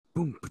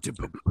Boom,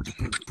 boom,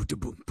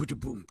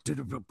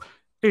 boom.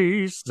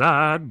 East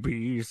side,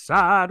 B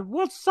side.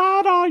 What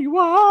side are you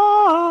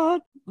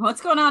on? What's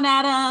going on,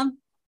 Adam?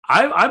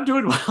 I'm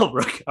doing well,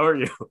 Brooke. How are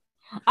you?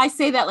 I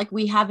say that like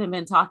we haven't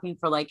been talking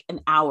for like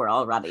an hour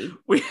already.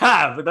 We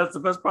have, and that's the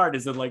best part.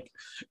 Is that like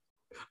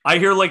I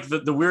hear like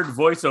the weird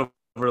voiceover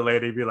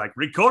lady be like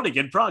recording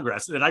in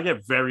progress, and I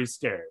get very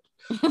scared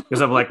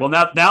because I'm like, well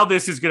now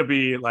this is gonna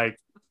be like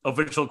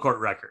official court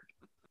record.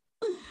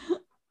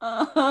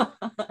 Uh,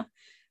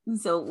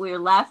 so we're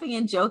laughing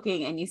and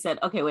joking, and you said,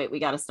 "Okay, wait, we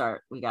got to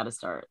start. We got to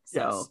start." So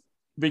Yes,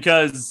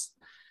 because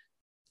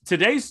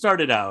today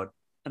started out,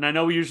 and I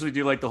know we usually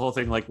do like the whole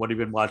thing, like what have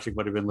you been watching,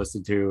 what have you been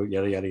listening to,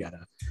 yada yada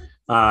yada.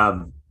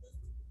 Um,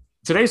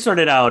 Today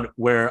started out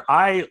where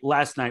I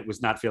last night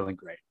was not feeling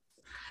great,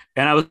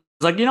 and I was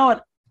like, you know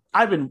what?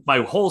 My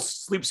whole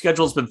sleep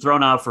schedule's been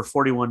thrown out for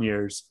 41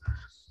 years.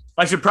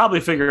 I should probably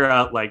figure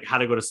out like how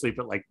to go to sleep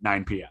at like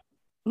 9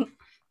 p.m.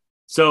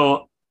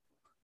 So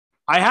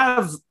I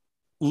have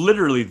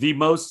literally the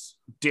most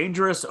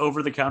dangerous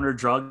over-the-counter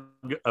drug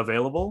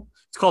available.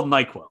 It's called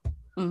NyQuil.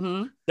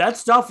 mm-hmm. That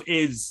stuff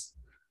is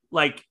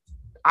like,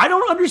 I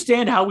don't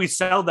understand how we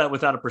sell that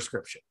without a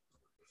prescription.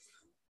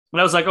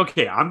 And I was like,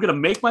 okay, I'm going to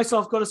make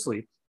myself go to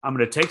sleep. I'm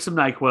going to take some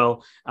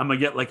NyQuil. I'm going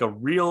to get like a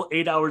real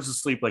 8 hours of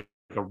sleep, like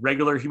a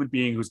regular human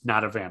being who's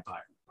not a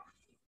vampire.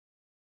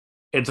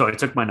 And so I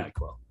took my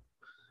NyQuil.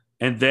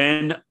 And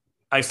then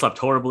I slept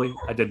horribly.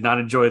 I did not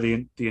enjoy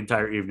the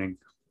entire evening.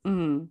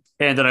 Mm-hmm.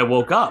 And then I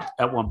woke up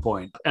at one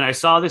point and I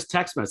saw this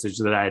text message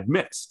that I had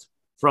missed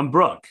from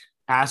Brooke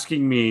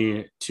asking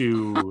me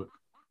to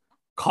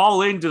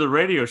call into the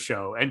radio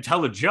show and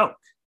tell a joke.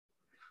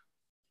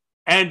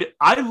 And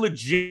I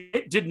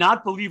legit did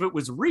not believe it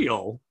was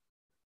real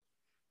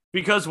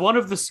because one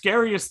of the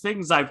scariest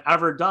things I've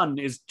ever done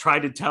is try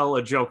to tell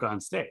a joke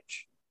on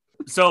stage.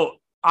 So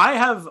I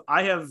have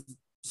I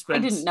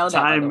spent didn't know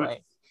that, by the time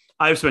way.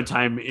 I've spent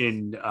time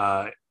in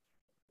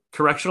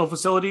correctional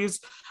facilities.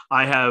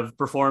 I have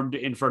performed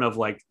in front of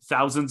like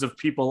thousands of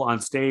people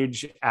on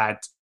stage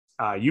at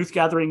youth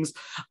gatherings.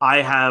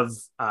 I have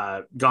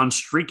gone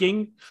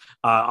streaking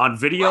on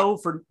What? video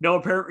for no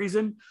apparent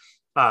reason.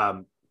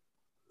 Um,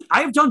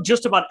 I have done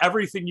just about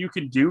everything you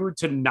can do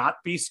to not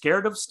be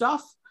scared of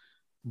stuff,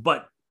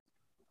 but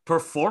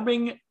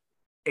performing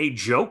a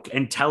joke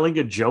and telling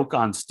a joke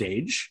on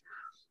stage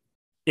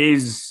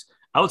is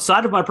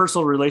outside of my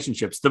personal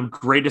relationships the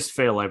greatest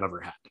fail I've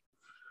ever had.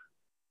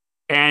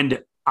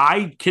 And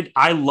I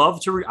love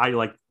I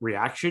like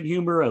reaction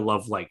humor. I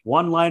love like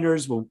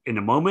one-liners in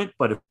a moment,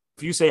 but if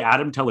you say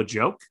Adam tell a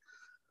joke,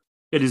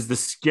 it is the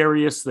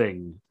scariest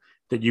thing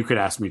that you could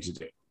ask me to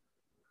do.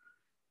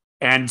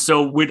 And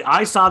so when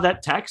I saw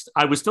that text,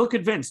 I was still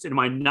convinced in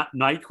my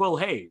NyQuil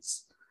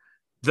haze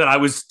that I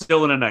was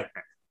still in a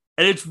nightmare.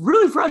 And it's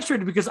really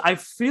frustrating because I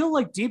feel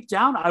like deep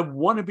down, I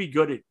want to be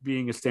good at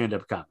being a stand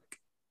up comic.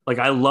 Like,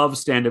 I love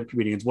stand up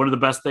comedians. One of the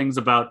best things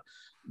about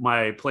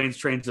my planes,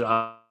 trains, and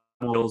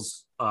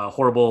automobiles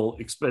horrible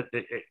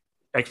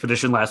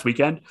expedition last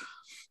weekend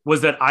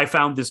was that I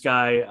found this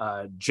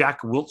guy,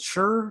 Jack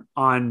Wiltshire,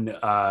 on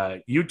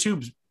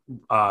YouTube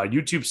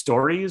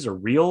stories or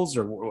reels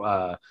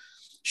or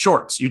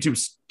shorts,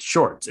 YouTube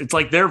shorts. It's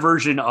like their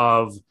version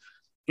of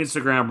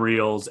Instagram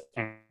reels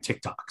and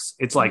TikToks.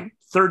 It's like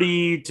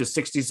 30 to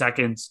 60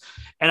 seconds.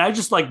 And I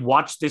just like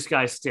watched this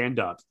guy stand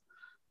up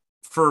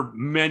for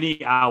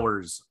many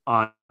hours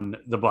on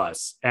the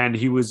bus. And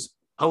he was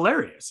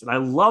hilarious. And I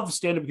love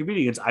stand-up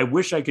comedians. I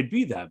wish I could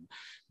be them.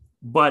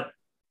 But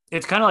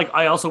it's kind of like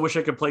I also wish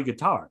I could play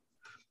guitar.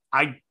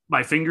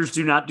 My fingers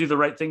do not do the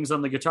right things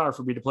on the guitar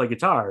for me to play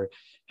guitar.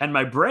 And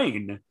my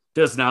brain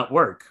does not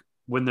work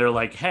when they're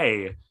like,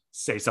 hey,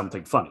 say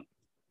something funny.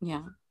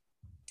 Yeah.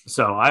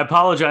 So I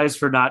apologize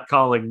for not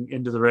calling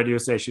into the radio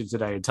station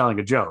today and telling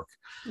a joke.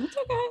 It's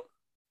okay.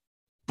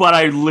 But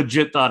I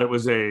legit thought it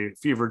was a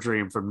fever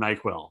dream from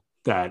NyQuil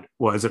that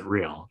wasn't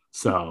real.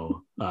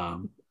 So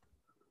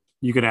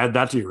you can add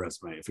that to your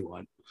resume if you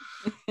want.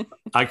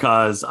 I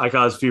cause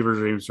fever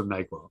dreams from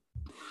NyQuil.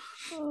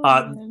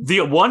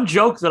 The one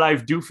joke that I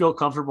do feel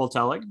comfortable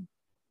telling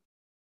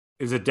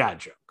is a dad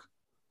joke.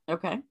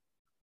 Okay.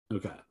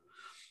 Okay.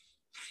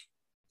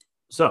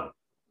 So,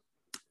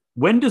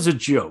 when does a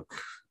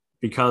joke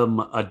become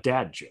a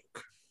dad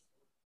joke?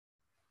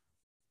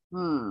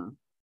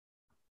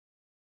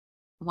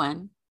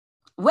 When?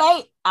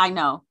 Wait, I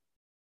know.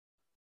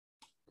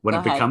 When Go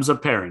it ahead. becomes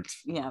apparent.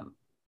 Yeah.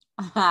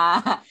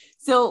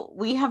 So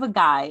we have a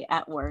guy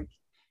at work.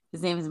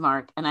 His name is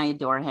Mark, and I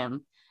adore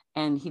him.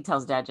 And he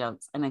tells dad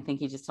jokes. And I think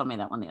he just told me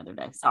that one the other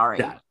day. Sorry.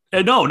 Yeah.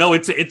 No,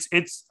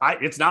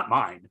 it's not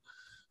mine.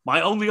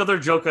 My only other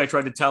joke I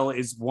try to tell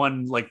is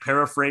one like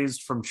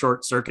paraphrased from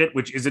Short Circuit,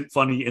 which isn't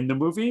funny in the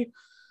movie.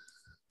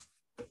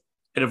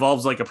 It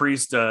involves like a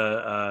priest,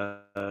 a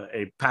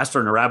pastor,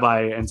 and a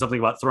rabbi, and something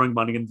about throwing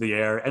money into the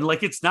air. And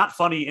like, it's not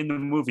funny in the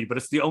movie, but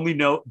it's the only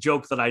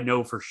joke that I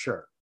know for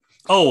sure.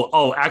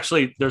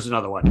 Actually, there's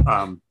another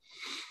one.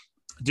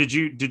 Did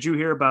you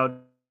hear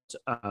about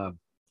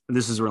and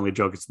this isn't really a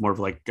joke, it's more of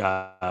like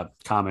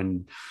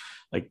common,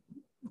 like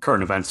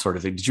current events sort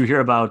of thing. Did you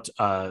hear about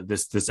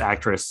this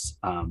actress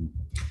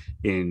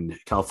in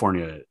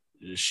California?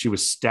 She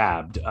was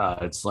stabbed.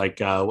 It's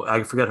like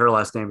I forget her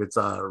last name. It's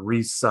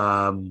Reese.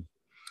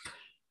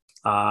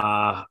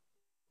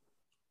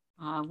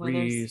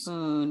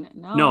 Witherspoon.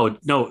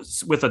 No,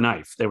 with a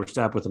knife. They were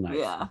stabbed with a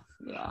knife.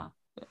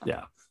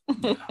 Yeah.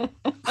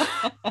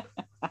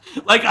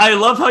 Like, I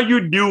love how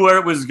you knew where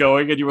it was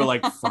going, and you were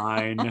like,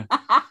 "Fine."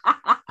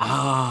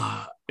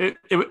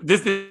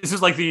 This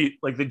is like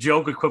the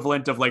joke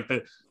equivalent of like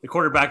the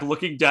quarterback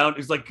looking down.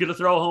 He's like gonna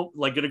throw home,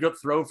 like gonna go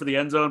throw for the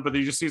end zone, but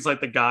he just sees like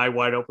the guy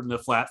wide open in the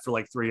flat for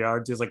like 3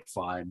 yards. He's like,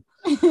 "Fine,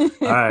 all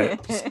right,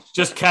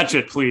 just catch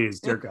it, please,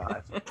 dear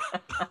God."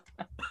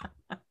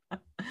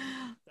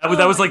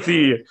 That was like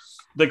the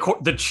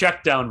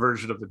check down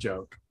version of the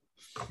joke.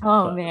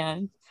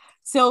 Man.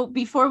 So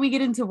before we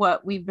get into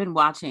what we've been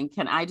watching,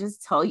 can I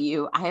just tell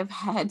you, I have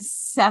had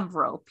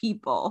several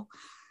people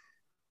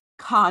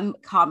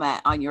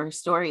comment on your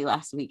story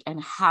last week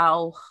and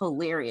how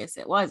hilarious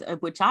it was,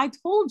 which I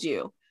told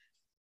you,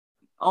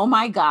 oh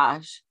my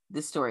gosh,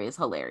 this story is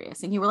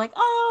hilarious. And you were like,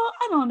 oh,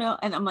 I don't know.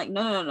 And I'm like,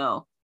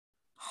 no,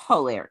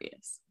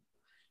 hilarious.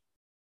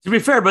 To be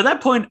fair, by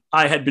that point,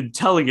 I had been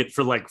telling it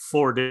for like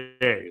 4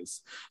 days.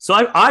 So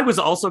I was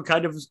also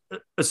kind of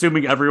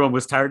assuming everyone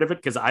was tired of it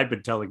because I've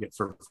been telling it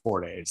for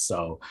 4 days.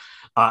 So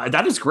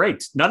that is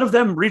great. None of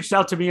them reached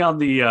out to me on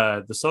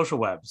the social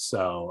web.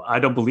 So I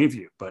don't believe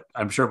you, but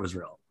I'm sure it was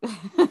real.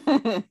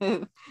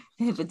 If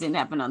it didn't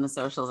happen on the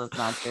socials, it's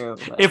not true.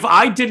 But... If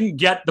I didn't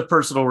get the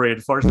personal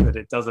reinforcement,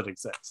 it doesn't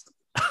exist.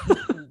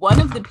 One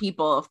of the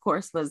people, of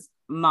course, was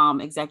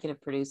Mom,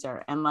 executive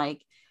producer. And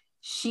like,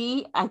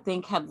 she, I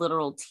think, had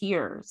literal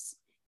tears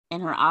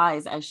in her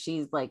eyes as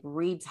she's like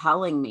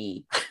retelling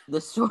me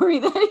the story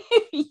that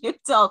you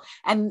told.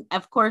 And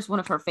of course, one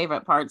of her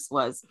favorite parts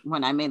was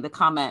when I made the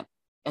comment,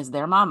 "Is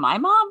their mom my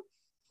mom?"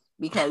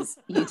 Because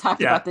you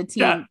talked about the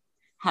team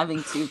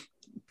having to,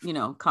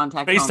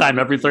 contact FaceTime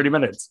every 30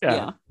 minutes.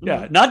 Yeah.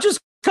 Not just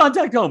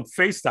contact home,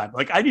 FaceTime.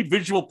 Like, I need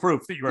visual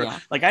proof that you are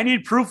like, I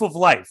need proof of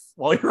life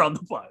while you're on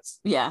the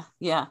bus. Yeah.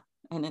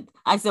 And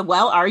I said,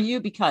 well, are you?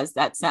 Because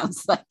that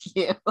sounds like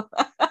you.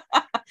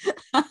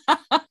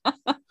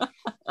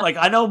 Like,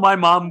 I know my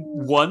mom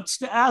wants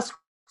to ask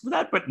for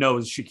that, but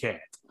knows she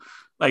can't.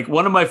 Like,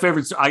 one of my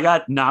favorites, I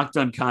got knocked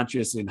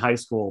unconscious in high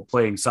school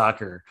playing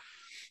soccer.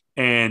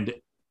 And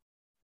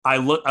I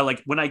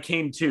like when I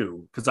came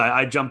to, because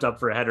I jumped up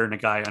for a header and a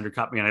guy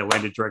undercut me and I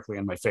landed directly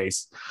on my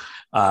face.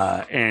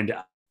 And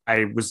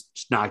I was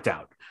knocked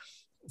out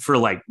for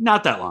like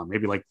not that long,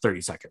 maybe like 30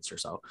 seconds or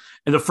so.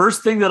 And the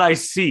first thing that I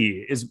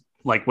see is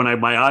like when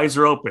my eyes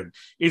are open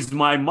is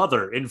my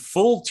mother in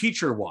full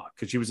teacher walk,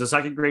 because she was a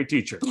second grade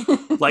teacher.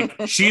 Like,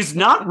 she's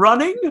not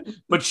running,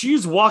 but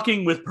she's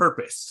walking with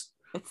purpose.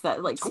 It's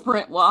that like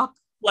sprint walk,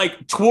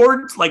 like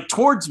towards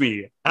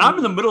me. And I'm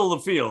in the middle of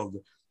the field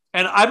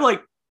and I'm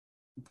like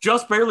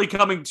just barely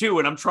coming to,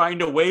 and I'm trying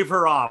to wave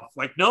her off.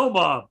 Like, "No,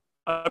 Mom,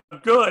 I'm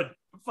good.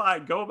 I'm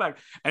fine. Go back."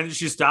 And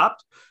she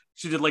stopped.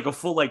 She did like a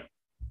full like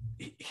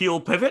heel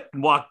pivot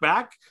and walked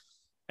back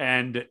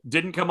and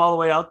didn't come all the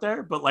way out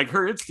there. But like,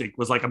 her instinct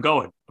was like, I'm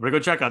going to go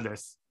check on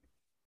this.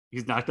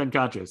 He's knocked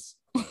unconscious.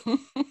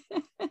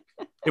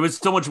 It was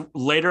so much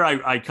later.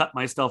 I cut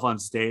myself on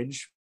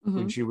stage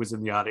when she was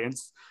in the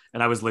audience,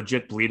 and I was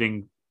legit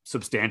bleeding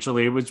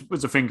substantially. It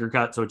was a finger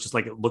cut. So it's just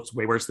like, it looks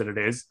way worse than it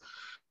is.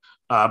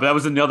 But that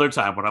was another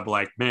time when I'm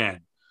like,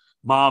 man,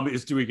 Mom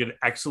is doing an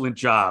excellent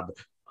job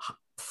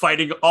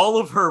fighting all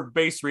of her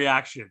base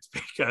reactions,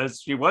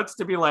 because she wants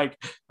to be like,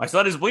 my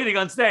son is bleeding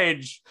on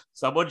stage,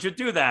 someone should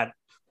do that.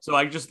 So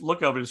I just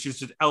look over and she's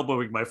just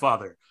elbowing my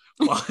father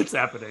while it's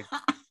happening,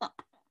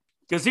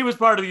 because he was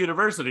part of the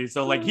university,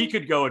 so like he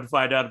could go and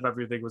find out if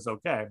everything was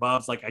okay.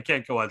 Mom's like, I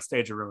can't go on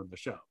stage and ruin the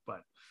show.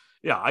 But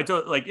yeah, I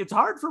don't like, it's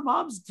hard for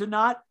moms to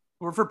not,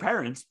 or for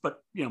parents, but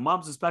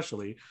moms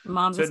especially, to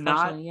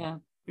not,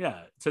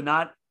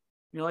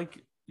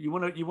 like, you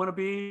want to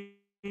be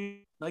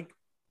like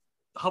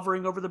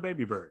hovering over the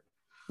baby bird.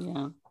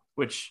 Yeah.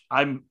 Which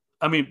I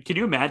mean, can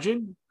you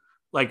imagine,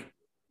 like,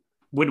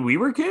 when we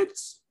were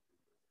kids,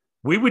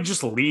 we would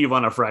just leave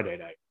on a Friday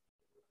night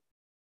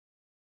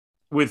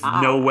with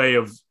no way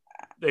of,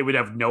 they would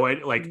have no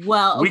idea. Like,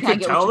 well, okay, we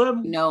could tell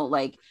them no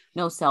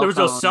cell there was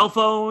phone. no cell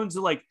phones,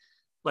 like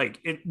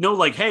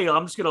hey,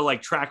 I'm just gonna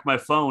like track my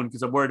phone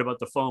because I'm worried about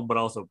the phone, but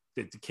also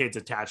the kids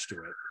attached to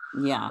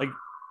it. Yeah. Like,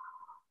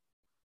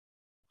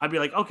 I'd be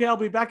like, okay, I'll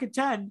be back at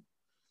 10.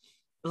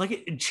 Like,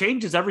 it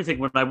changes everything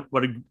when I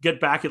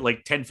get back at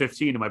like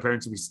 10:15 and my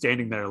parents would be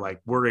standing there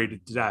like worried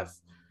to death.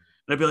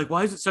 And I'd be like,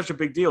 why is it such a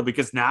big deal?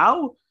 Because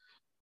now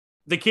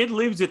the kid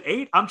leaves at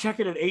 8. I'm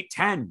checking at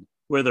 8:10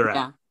 where they're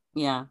at.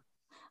 Yeah.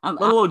 Let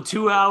alone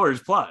 2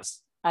 hours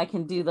plus. I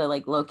can do the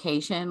like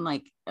location,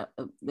 like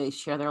they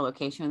share their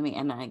location with me,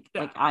 and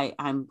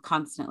I'm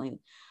constantly.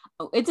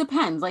 It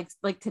depends.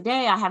 Like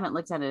today, I haven't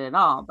looked at it at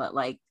all, but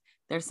like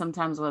there's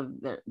sometimes where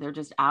they're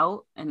just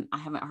out, and I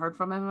haven't heard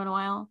from them in a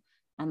while,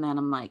 and then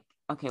I'm like,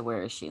 Okay,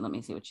 where is she? Let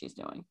me see what she's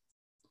doing.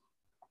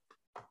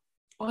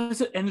 Well,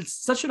 and it's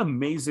such an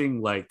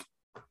amazing like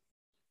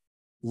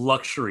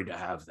luxury to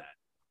have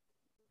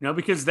that,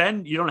 because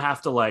then you don't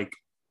have to like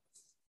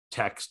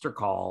text or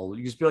call.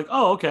 You just be like,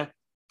 oh, okay,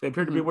 they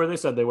appear to be where they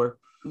said they were.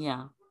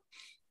 Yeah.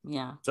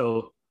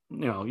 So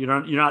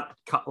you're not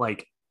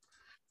like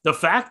the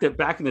fact that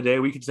back in the day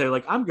we could say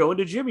like I'm going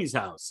to Jimmy's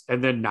house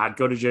and then not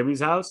go to Jimmy's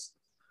house,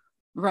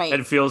 right?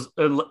 And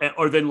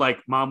or then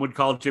like mom would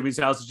call Jimmy's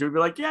house and she would be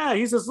like, yeah,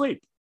 he's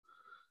asleep,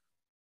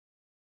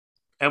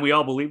 and we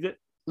all believed it.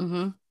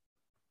 Mm-hmm.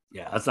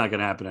 Yeah, that's not going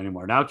to happen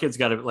anymore. Now kids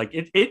got to like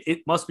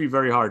it must be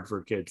very hard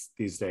for kids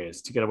these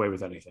days to get away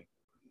with anything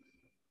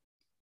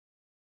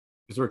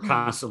because we're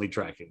constantly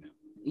tracking them.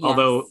 Yes.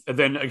 Although and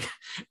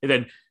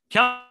then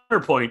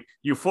counterpoint,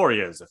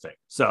 Euphoria is a thing.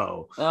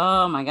 So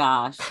oh my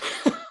gosh.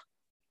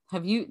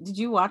 Did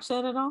you watch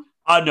that at all?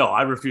 No,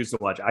 I refuse to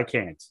watch. I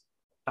can't.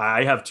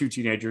 I have 2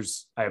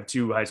 teenagers. I have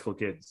 2 high school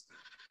kids.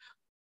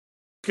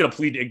 I'm gonna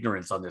plead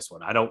ignorance on this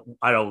one. I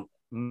don't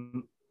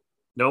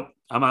nope.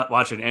 I'm not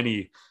watching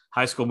any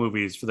high school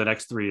movies for the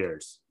next 3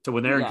 years. So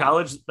when they're in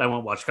college, I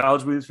won't watch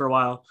college movies for a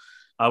while.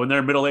 When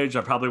they're middle age,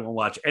 I probably won't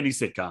watch any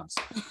sitcoms.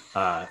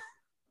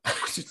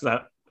 Just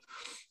that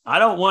I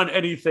don't want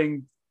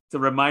anything to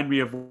remind me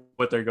of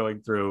what they're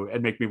going through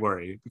and make me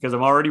worry because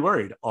I'm already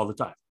worried all the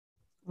time.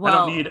 Well, I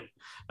don't need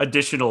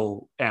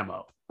additional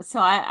ammo. So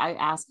I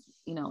asked,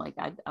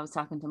 I was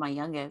talking to my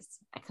youngest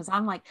because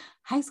I'm like,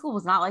 high school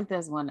was not like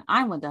this when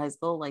I went to high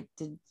school. Like,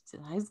 did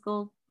high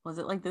school, was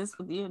it like this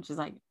with you? And she's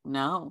like,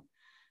 no.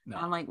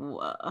 I'm like,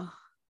 whoa.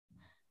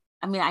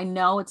 I mean, I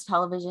know it's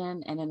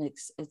television and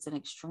it's an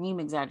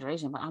extreme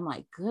exaggeration, but I'm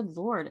like, good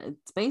Lord,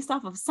 it's based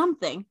off of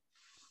something.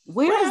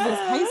 Where is this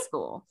high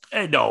school?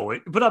 No,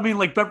 but I mean,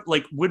 like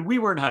when we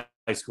were in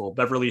high school,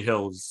 Beverly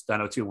Hills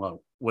 90210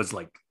 was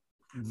like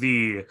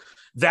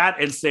that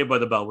and Saved by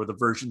the Bell were the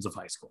versions of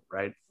high school,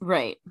 right?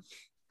 Right.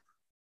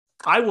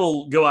 I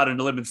will go out on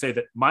a limb and say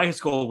that my high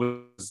school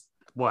was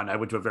one. I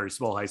went to a very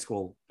small high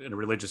school in a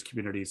religious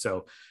community,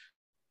 so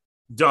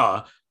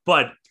duh.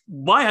 But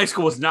my high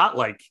school was not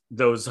like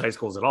those high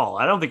schools at all.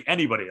 I don't think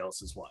anybody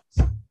else's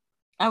was.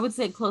 I would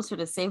say closer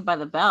to Saved by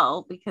the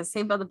Bell because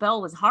Saved by the Bell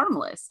was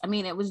harmless. I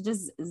mean, it was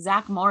just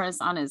Zach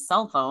Morris on his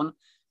cell phone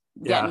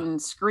getting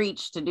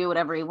Screech to do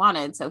whatever he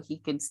wanted so he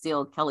could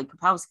steal Kelly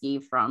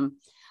Kapowski from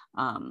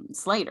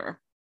Slater.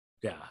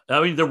 Yeah.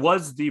 I mean, there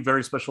was the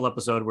very special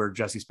episode where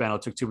Jesse Spano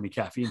took too many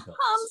caffeine pills.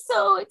 I'm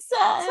so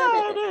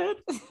excited.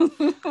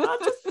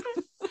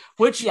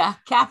 Which,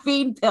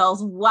 caffeine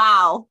pills.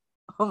 Wow.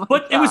 Oh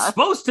but God. It was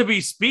supposed to be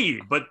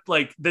speed, but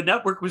like the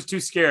network was too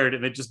scared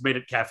and it just made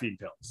it caffeine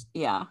pills.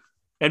 Yeah.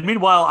 And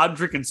meanwhile, I'm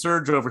drinking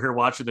Surge over here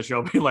watching the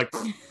show, being like,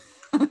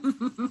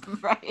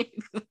 right.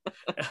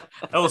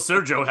 El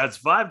Sergio has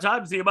 5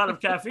 times the amount of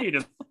caffeine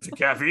as a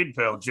caffeine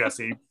pill,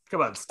 Jesse.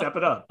 Come on, step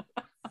it up.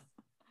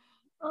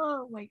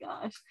 Oh my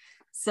gosh.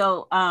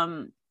 So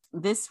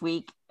this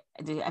week,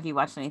 have you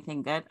watched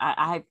anything good?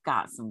 I've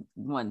got some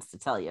ones to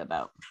tell you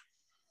about.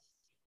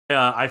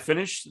 I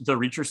finished the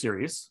Reacher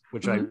series,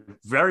 which I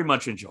very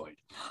much enjoyed.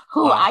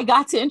 Who I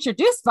got to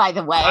introduce, by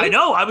the way. I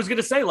know. I was going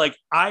to say, like,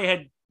 I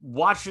had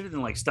watched it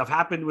and like stuff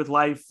happened with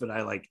life and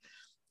I like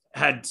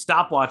had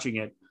stopped watching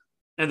it.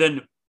 And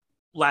then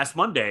last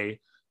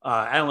Monday,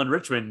 Alan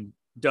Richman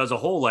does a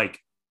whole like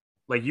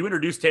you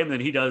introduced him and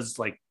then he does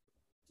like,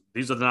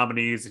 these are the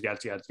nominees,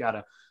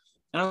 yada.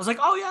 And I was like,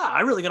 oh yeah,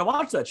 I really got to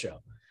watch that show.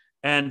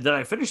 And then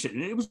I finished it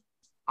and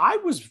I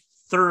was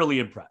thoroughly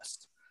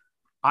impressed.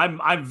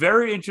 I'm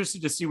very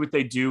interested to see what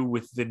they do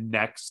with the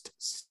next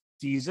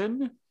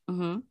season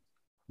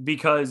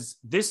because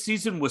this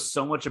season was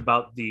so much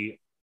about the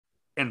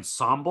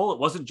ensemble. It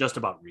wasn't just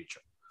about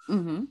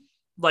Reacher.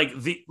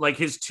 Like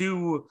his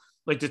 2,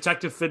 like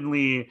Detective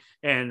Finley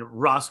and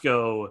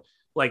Roscoe,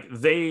 like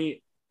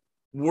they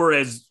were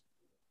as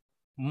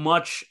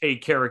much a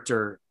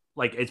character,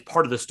 like it's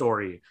part of the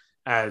story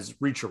as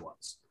Reacher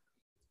was.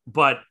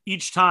 But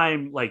each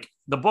time, like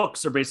the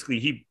books are basically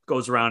he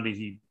goes around and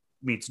he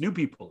meets new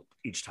people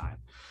each time.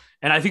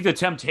 And I think the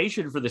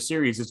temptation for the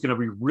series is going to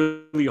be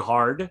really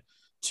hard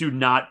to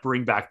not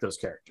bring back those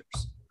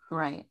characters.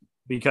 Right.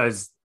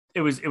 Because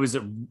it was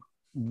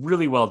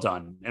really well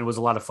done and it was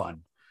a lot of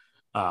fun.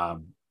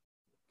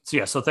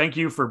 So thank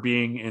you for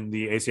being in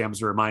the ACMs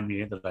to remind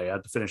me that I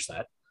had to finish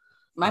that.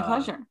 My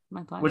pleasure.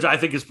 Which I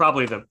think is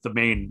probably the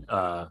main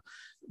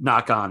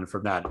knock on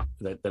from that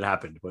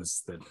happened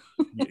was that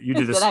you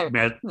did this.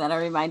 that I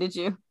reminded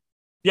you.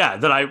 Yeah,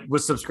 that I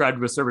was subscribed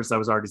to a service I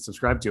was already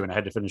subscribed to and I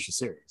had to finish the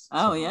series.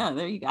 Oh, yeah,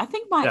 there you go. I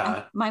think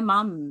my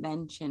mom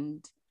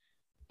mentioned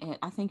it.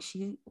 I think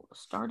she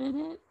started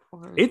it.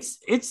 Or it's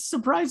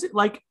surprising.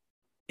 Like,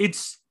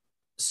 it's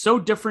so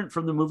different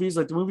from the movies.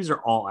 Like, the movies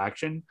are all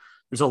action.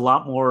 There's a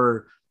lot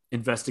more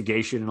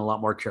investigation and a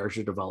lot more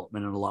character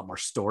development and a lot more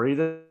story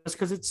than this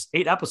because it's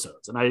 8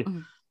 episodes. And I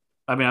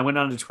mean, I went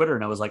onto Twitter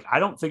and I was like, I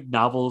don't think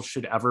novels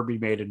should ever be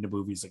made into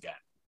movies again.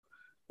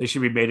 They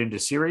should be made into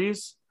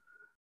series.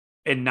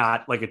 And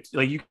not like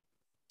you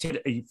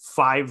take a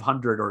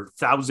 500 or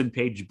 1,000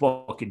 page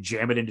book and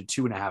jam it into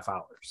 2.5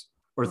 hours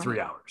or 3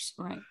 hours.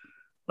 Right.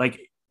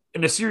 Like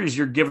in a series,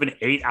 you're given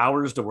 8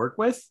 hours to work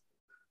with.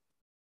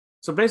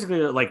 So basically,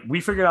 like we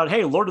figured out,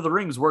 hey, Lord of the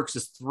Rings works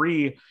as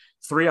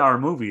 3-hour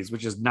movies,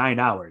 which is 9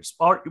 hours.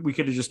 Or we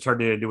could have just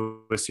turned it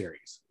into a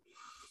series.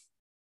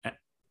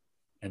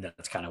 And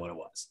that's kind of what it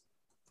was.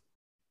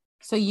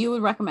 So you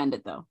would recommend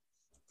it though?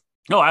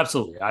 No,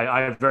 absolutely.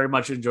 I very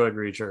much enjoyed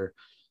Reacher.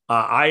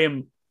 I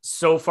am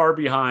so far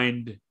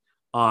behind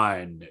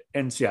on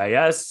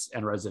NCIS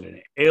and Resident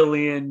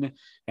Alien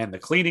and The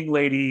Cleaning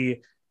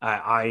Lady.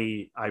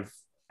 I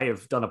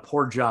have done a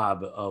poor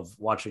job of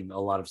watching a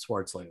lot of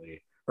sports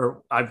lately.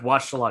 Or I've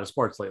watched a lot of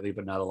sports lately,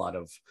 but not a lot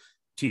of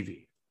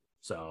TV.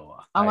 So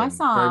I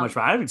saw very much.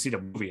 I haven't seen a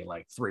movie in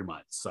like 3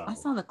 months. So I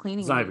saw The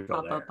Cleaning Lady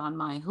pop up on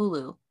my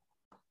Hulu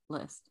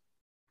list,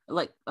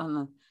 like on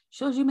the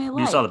shows you may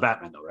like. You saw the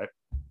Batman though, right?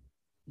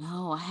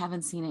 No, I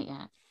haven't seen it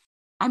yet.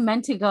 I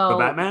meant to go. The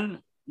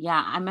Batman?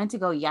 Yeah, I meant to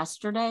go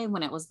yesterday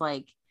when it was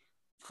like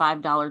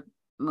 $5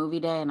 movie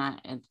day, and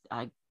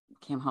I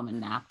came home and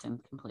napped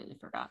and completely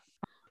forgot.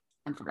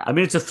 I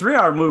mean, it's a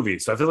 3-hour movie,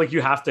 so I feel like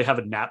you have to have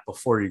a nap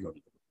before you go to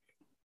the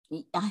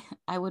movie.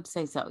 I would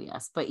say so,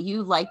 yes. But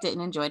you liked it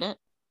and enjoyed it?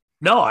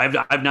 No,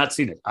 I've not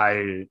seen it.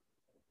 I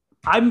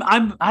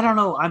don't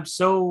know. I'm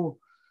so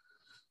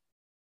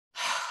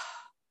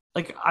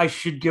like I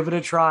should give it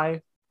a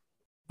try,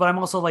 but I'm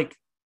also like,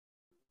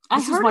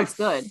 I heard it's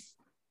good.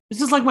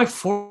 This is like my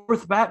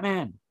 4th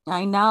Batman.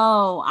 I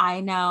know.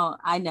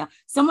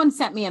 Someone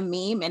sent me a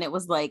meme and it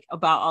was like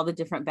about all the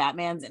different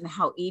Batmans and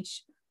how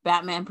each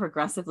Batman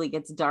progressively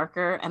gets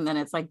darker, and then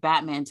it's like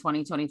Batman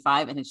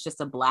 2025 and it's just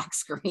a black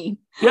screen.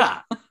 Yeah.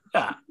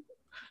 And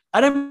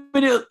I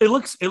mean it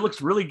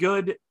looks really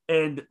good,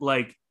 and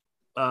like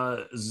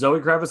Zoe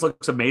Kravitz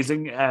looks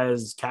amazing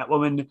as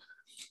Catwoman,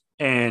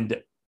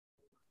 and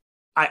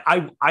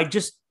I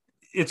just,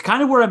 it's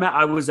kind of where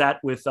I was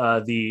at with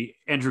the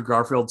Andrew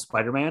Garfield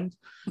Spider-Man.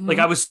 Mm-hmm. Like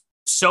I was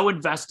so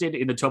invested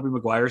in the Tobey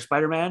Maguire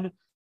Spider-Man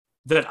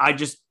that I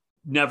just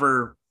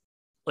never,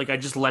 like I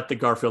just let the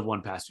Garfield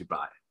one pass me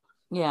by.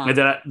 Yeah. And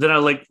then I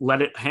like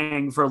let it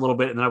hang for a little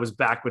bit, and then I was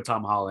back with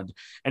Tom Holland.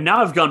 And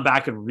now I've gone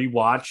back and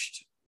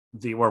watched for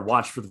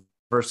the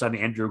first time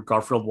the Andrew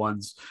Garfield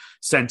ones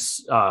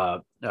since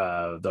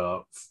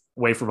the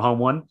Way From Home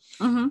one.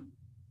 Mm-hmm.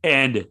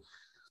 And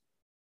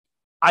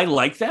I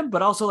like them,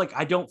 but also like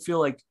I don't feel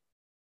like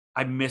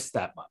I miss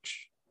that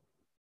much.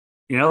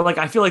 You know, like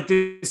I feel like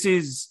this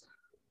is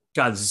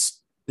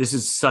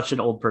such an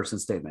old person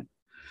statement.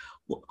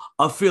 Well,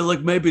 I feel like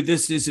maybe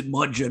this isn't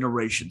my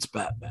generation's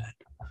Batman.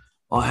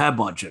 I had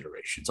my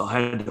generations. I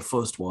had the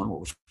first one, which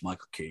was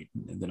Michael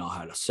Keaton, and then I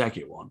had a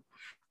second one,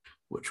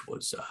 which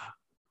was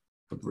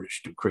the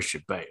British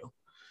Christian Bale.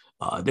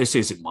 This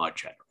isn't my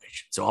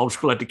generation, so I'll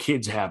just let the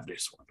kids have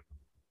this one.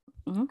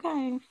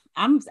 Okay.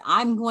 I'm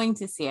going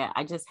to see it.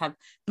 I just have,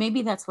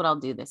 maybe that's what I'll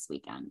do this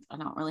weekend. I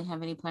don't really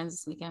have any plans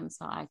this weekend,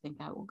 so I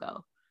think I will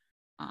go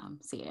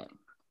see it.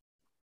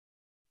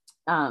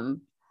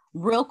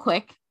 Real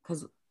quick,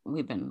 because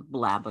we've been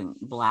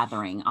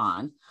blathering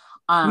on.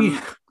 We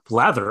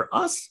blather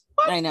us?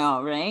 What? I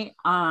know, right?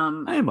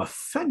 I am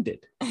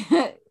offended.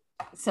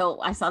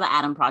 So I saw the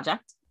Adam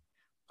Project.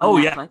 Oh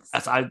Netflix.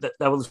 Yeah,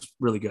 that was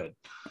really good.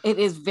 It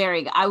is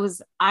very good. I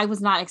was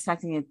not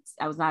expecting it.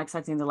 I was not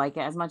expecting to like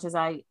it as much as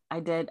I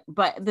did.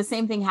 But the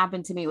same thing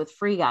happened to me with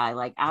Free Guy.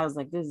 Like I was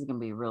like, this is gonna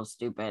be real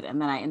stupid, and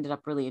then I ended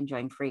up really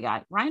enjoying Free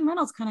Guy. Ryan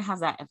Reynolds kind of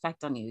has that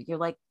effect on you. You're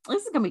like,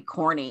 this is gonna be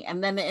corny,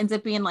 and then it ends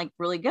up being like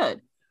really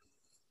good.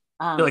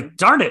 You're like,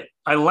 darn it,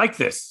 I like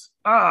this.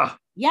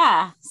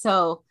 Yeah.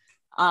 So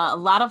a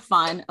lot of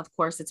fun. Of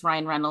course, it's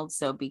Ryan Reynolds,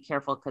 so be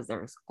careful because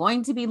there's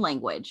going to be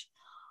language.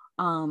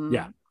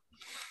 Yeah.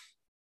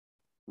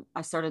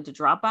 I started to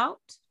Drop Out,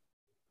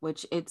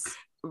 which it's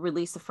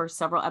released the first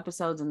several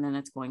episodes, and then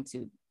it's going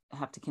to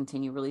have to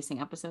continue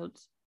releasing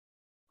episodes.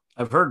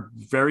 I've heard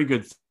very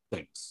good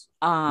things.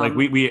 Like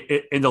we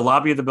in the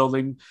lobby of the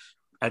building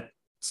at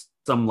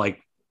some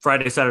like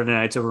Friday, Saturday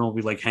nights, everyone will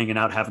be like hanging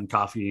out, having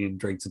coffee and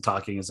drinks and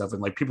talking and stuff.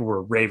 And like people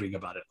were raving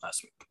about it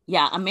last week.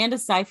 Yeah. Amanda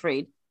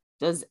Seyfried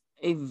does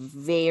a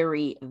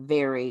very,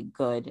 very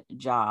good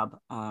job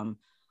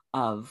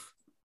of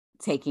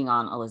taking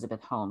on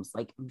Elizabeth Holmes,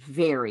 like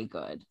very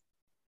good.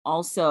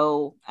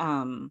 Also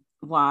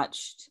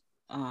watched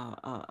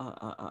the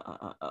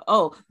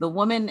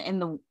woman in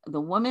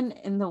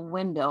the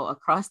window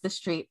across the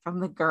street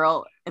from the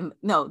girl, and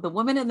no, the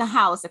woman in the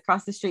house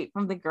across the street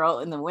from the girl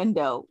in the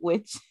window,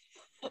 which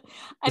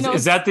I know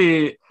is that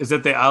the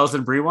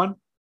Alison Brie one?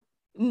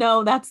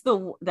 No, that's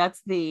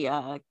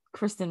the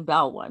Kristen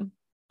Bell one.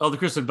 Oh, the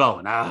Kristen Bell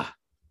one.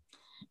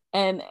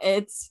 And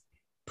it's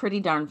pretty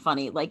darn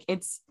funny. Like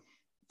it's,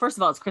 first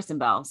of all, it's Kristen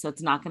Bell, so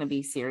it's not going to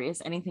be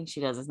serious. Anything she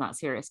does is not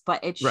serious,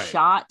 but it's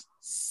shot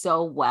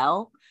so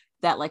well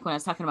that like when I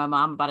was talking to my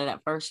mom about it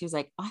at first, she was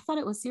like, oh, I thought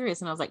it was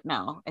serious. And I was like,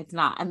 no, it's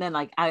not. And then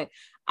like I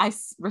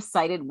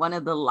recited one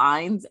of the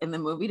lines in the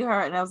movie to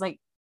her, and I was like,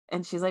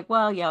 and she's like,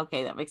 well, yeah,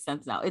 okay, that makes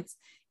sense now.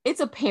 It's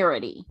a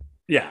parody.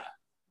 Yeah.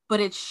 but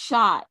it's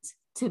shot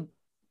to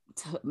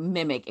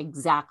mimic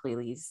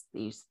exactly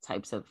these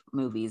types of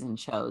movies and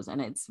shows,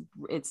 and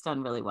it's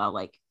done really well.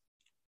 Like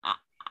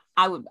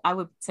I would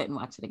sit and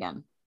watch it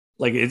again.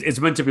 Like it's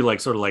meant to be like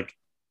sort of like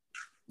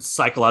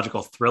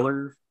psychological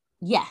thriller.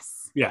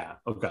 Yes. Yeah.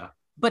 Okay.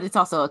 But it's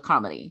also a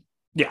comedy.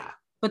 Yeah.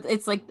 But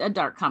it's like a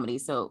dark comedy,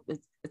 so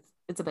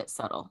it's a bit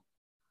subtle.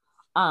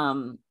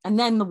 And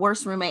then The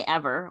Worst Roommate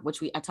Ever, which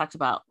I talked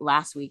about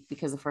last week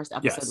because the first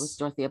episode was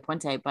Dorothea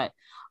Puente, but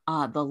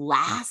the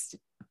last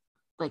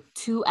like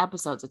 2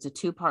 episodes, it's a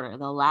 2-parter.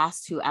 The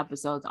last 2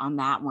 episodes on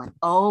that one,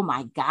 oh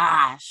my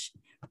gosh,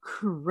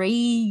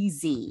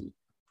 crazy.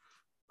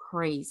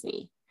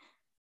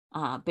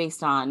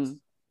 Based on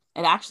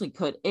it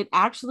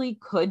actually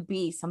could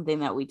be something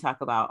that we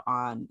talk about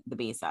on the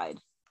B-side.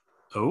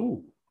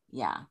 Oh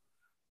yeah,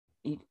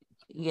 you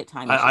get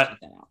time to check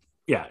that out.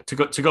 Yeah,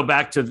 to go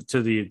back to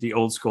the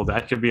old school,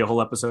 that could be a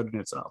whole episode in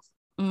itself.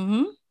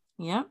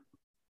 Yeah,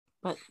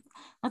 but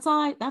that's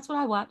what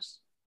I watched.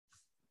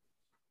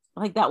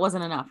 Like that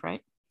wasn't enough,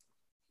 right?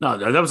 No,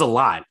 that was a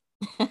lot.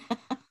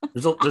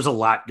 There's a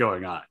lot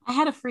going on. I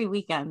had a free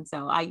weekend,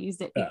 so I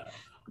used it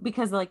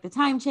because of like the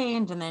time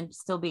change and then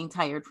still being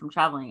tired from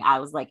traveling. I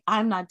was like,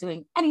 I'm not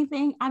doing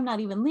anything. I'm not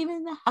even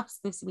leaving the house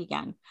this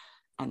weekend.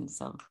 And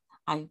so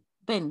I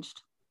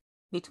binged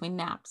between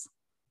naps.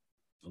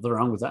 Nothing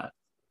wrong with that.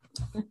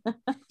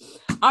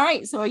 All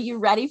right. So are you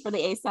ready for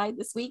the A-side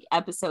this week?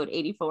 Episode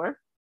 84.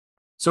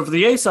 So for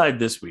the A-side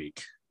this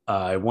week,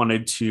 I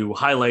wanted to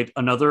highlight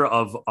another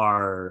of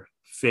our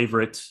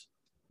favorite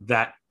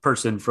that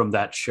person from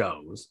that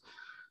shows.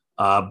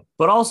 But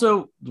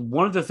also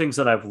one of the things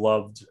that I've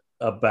loved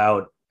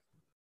about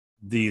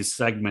these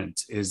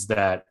segments is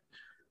that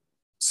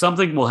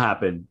something will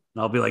happen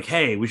and I'll be like,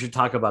 hey, we should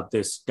talk about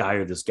this guy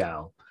or this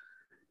gal.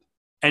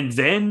 And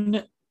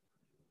then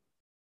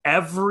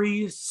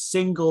every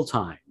single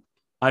time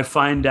I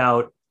find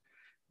out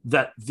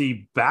that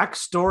the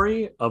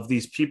backstory of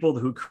these people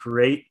who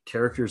create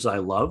characters I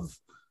love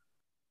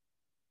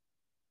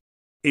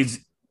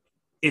is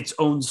its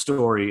own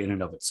story in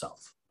and of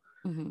itself.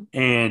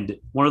 And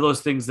one of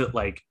those things that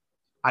like,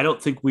 I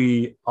don't think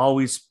we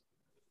always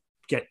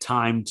get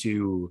time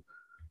to,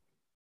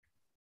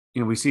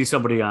 we see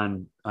somebody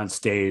on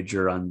stage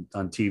or on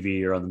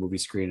TV or on the movie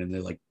screen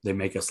and they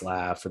make us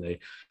laugh or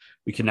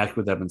we connect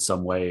with them in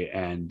some way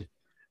and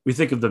we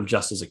think of them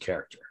just as a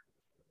character.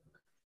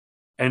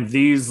 And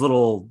these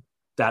little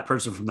that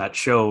person from that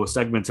show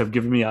segments have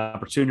given me an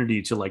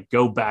opportunity to like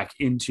go back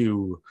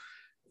into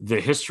the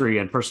history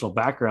and personal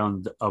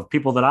background of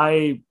people that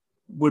I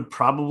would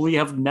probably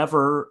have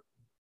never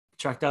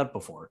checked out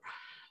before.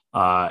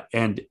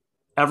 And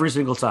every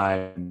single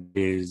time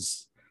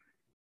is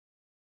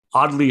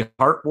oddly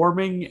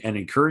heartwarming and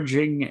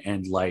encouraging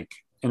and like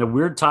in a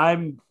weird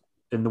time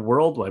in the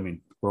world. Well, I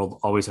mean, the world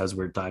always has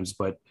weird times,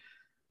 but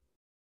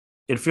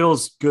it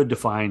feels good to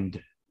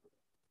find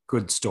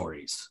good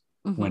stories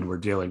when we're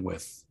dealing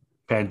with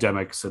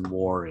pandemics and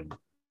war and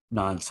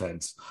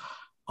nonsense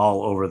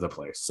all over the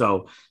place.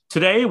 So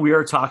today we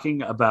are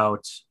talking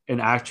about an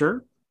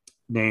actor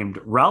named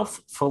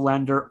Ralph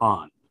Philander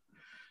Ahn.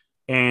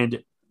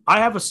 And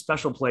I have a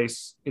special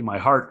place in my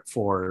heart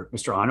for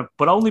Mr. Ahn,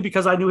 but only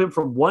because I knew him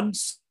from one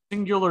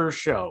singular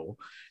show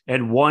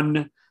and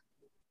one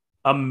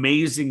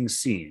amazing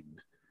scene,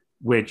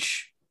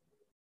 which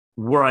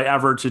were I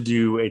ever to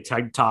do a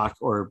TED Talk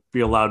or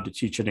be allowed to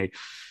teach in a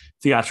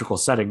theatrical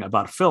setting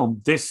about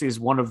film, this is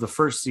one of the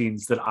first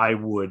scenes that I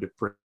would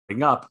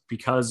bring up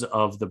because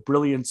of the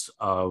brilliance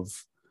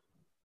of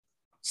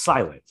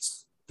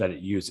silence that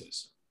it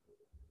uses.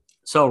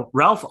 So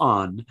Ralph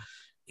Ahn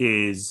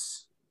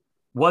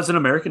was an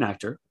American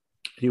actor.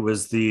 He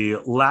was the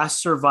last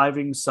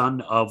surviving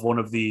son of one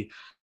of the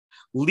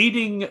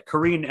leading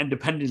Korean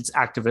independence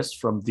activists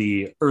from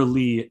the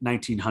early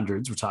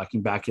 1900s. We're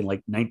talking back in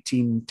like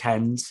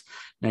 1910s,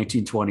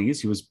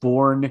 1920s. He was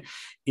born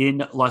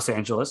in Los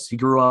Angeles. He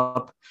grew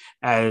up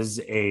as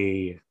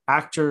an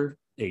actor,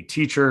 a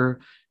teacher,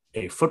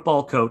 a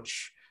football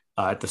coach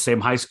at the same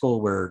high school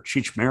where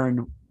Cheech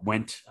Marin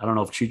went. I don't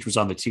know if Cheech was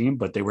on the team,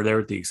 but they were there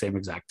at the same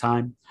exact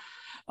time.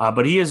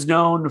 But he is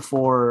known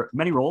for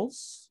many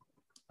roles.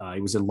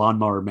 He was in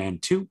Lawnmower Man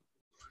 2,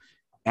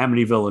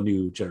 Amityville: A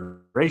New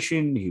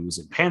Generation. He was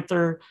in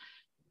Panther.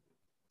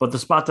 But the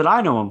spot that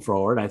I know him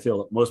for, and I feel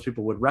that most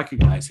people would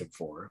recognize him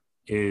for,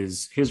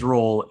 is his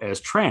role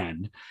as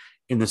Tran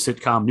in the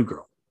sitcom New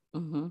Girl.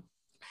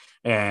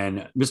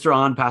 And Mr.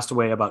 Ahn passed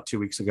away about 2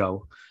 weeks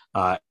ago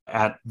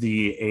at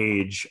the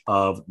age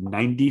of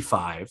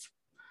 95.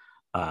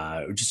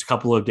 Just a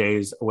couple of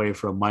days away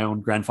from my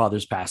own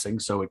grandfather's passing.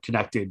 So it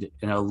connected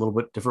in a little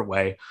bit different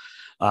way.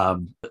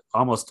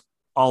 Almost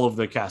all of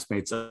the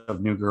castmates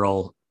of New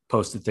Girl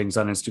posted things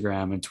on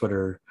Instagram and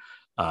Twitter,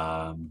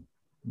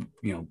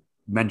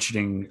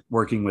 mentioning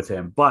working with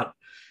him. But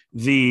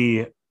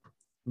the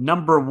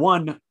number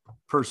one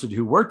person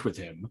who worked with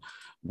him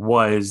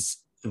was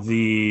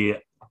the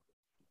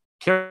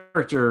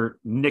character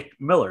Nick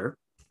Miller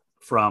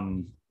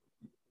from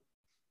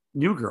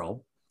New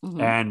Girl,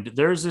 Mhm. And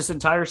there's this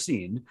entire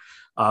scene,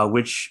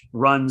 which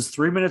runs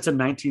 3 minutes and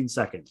 19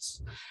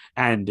 seconds.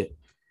 And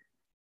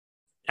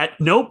at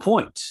no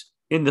point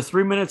in the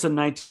 3 minutes and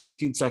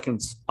 19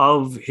 seconds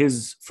of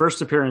his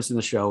first appearance in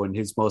the show and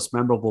his most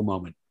memorable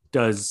moment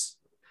does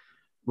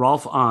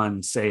Rolf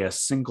Ahn say a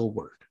single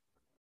word.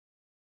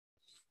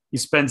 He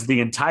spends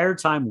the entire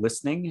time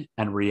listening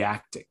and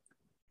reacting.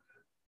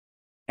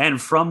 And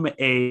from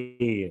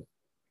a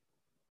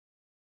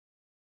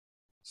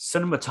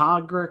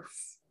cinematography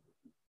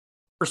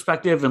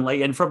perspective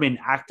and from an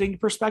acting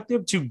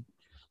perspective, to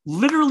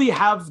literally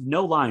have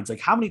no lines. Like,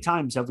 how many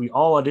times have we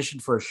all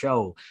auditioned for a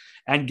show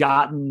and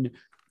gotten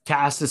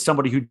cast as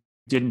somebody who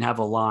didn't have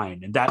a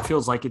line, and that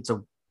feels like it's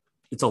a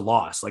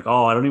loss. Like,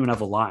 oh, I don't even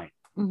have a line.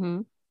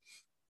 Mm-hmm.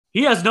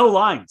 He has no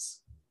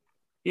lines.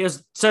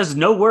 Says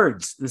no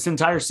words this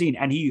entire scene,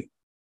 and he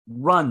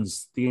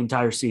runs the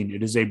entire scene.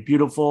 It is a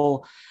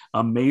beautiful,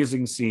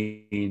 amazing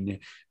scene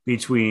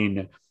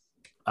between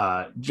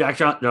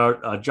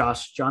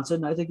Josh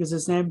Johnson, I think is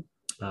his name.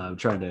 I'm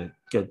trying to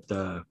get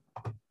the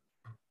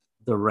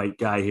right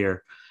guy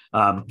here,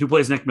 who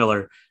plays Nick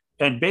Miller.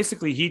 And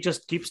basically he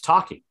just keeps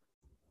talking,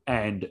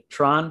 and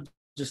Tron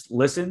just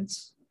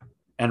listens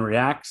and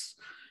reacts.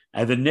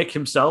 And then Nick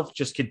himself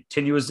just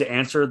continues to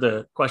answer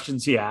the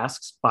questions he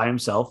asks by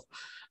himself.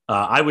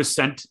 I was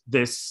sent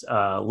this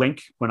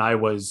link when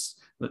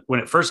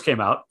it first came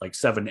out, like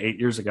 7-8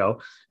 years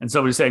ago, and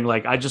somebody saying,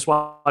 like, I just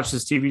watched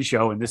this TV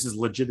show and this is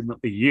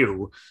legitimately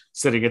you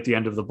sitting at the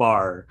end of the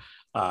bar,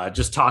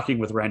 just talking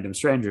with random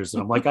strangers.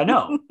 And I'm like, I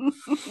know.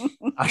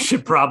 I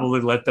should probably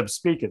let them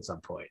speak at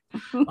some point.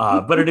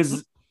 But it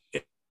is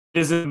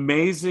an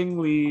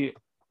amazingly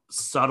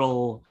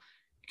subtle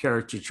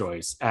character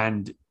choice,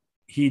 and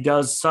he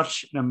does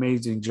such an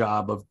amazing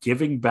job of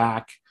giving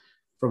back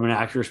from an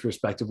actor's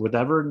perspective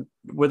without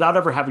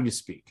ever having to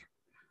speak.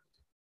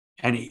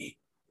 And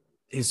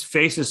his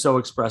face is so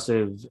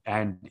expressive,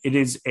 and it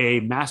is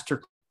a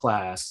master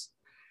class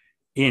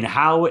in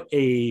how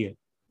a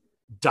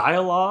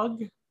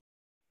dialogue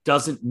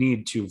doesn't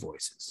need two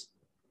voices.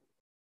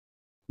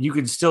 You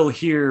can still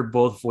hear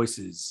both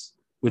voices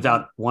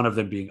without one of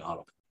them being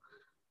audible.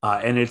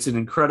 And it's an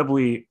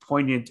incredibly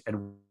poignant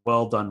and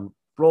well done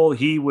role.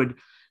 He would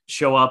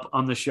show up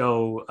on the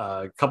show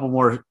a couple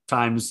more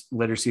times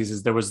later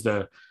seasons.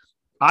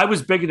 I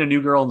was big into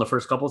New Girl in the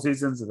first couple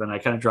seasons, and then I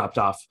kind of dropped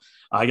off.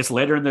 I guess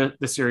later in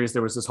the series,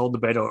 there was this whole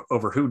debate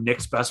over who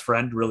Nick's best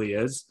friend really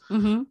is.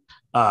 Mm-hmm.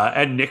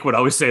 And Nick would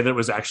always say that it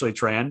was actually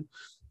Tran,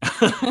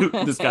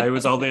 this guy who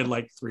was only in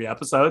like 3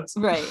 episodes.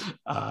 Right.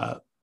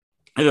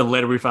 And then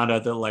later we found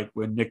out that, like,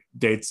 when Nick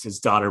dates his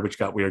daughter, which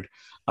got weird,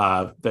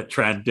 that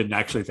Tran didn't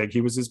actually think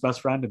he was his best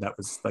friend. And that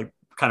was like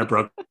kind of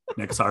broke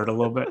Nick's heart a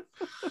little bit.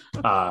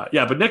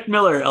 But Nick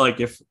Miller, like,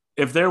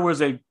 if there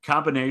was a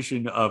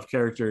combination of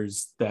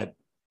characters that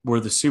were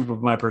the soup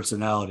of my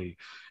personality,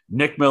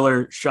 Nick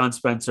Miller, Sean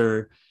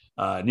Spencer,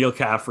 Neil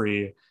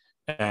Caffrey,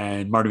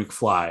 and Marty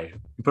McFly,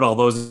 you put all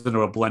those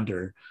into a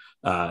blender,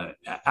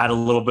 add a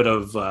little bit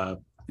of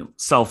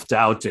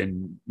self-doubt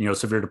and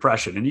severe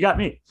depression, and you got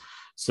me.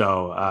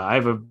 So I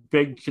have a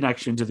big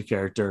connection to the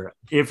character.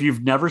 If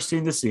you've never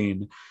seen the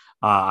scene,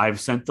 I've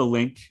sent the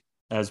link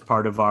as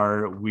part of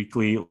our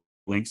weekly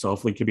link, so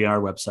hopefully it can be on our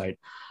website.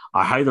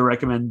 I highly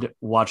recommend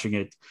watching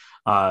it.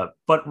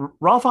 But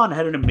Rolf Ahn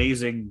had an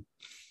amazing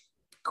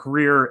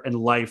career and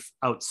life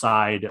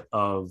outside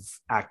of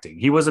acting.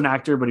 He was an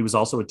actor, but he was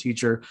also a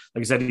teacher.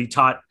 Like I said, he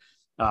taught.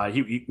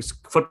 He was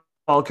a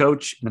football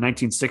coach in the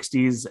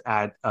 1960s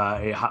at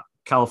a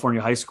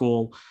California high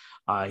school.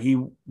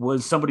 He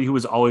was somebody who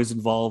was always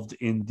involved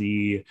in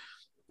the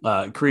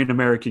Korean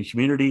American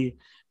community,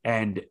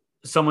 and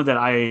someone that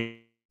I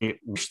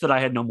wish that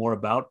I had known more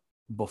about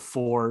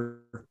before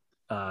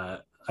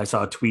I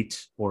saw a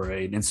tweet or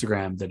an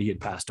Instagram that he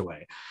had passed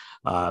away,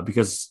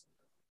 because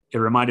it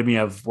reminded me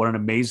of what an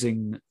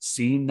amazing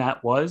scene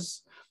that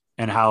was,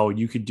 and how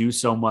you could do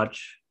so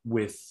much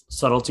with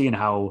subtlety, and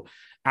how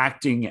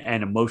acting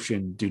and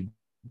emotion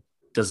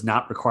does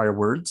not require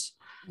words.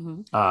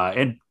 Mm-hmm.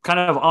 And kind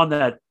of on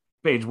that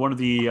page, one of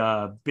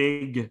the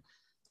big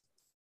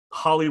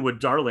Hollywood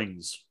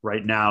darlings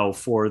right now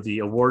for the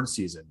award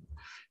season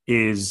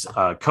is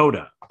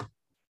CODA,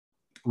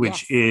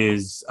 which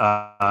is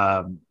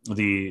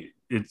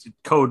it's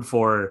code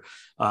for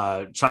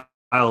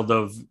child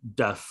of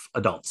deaf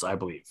adults, I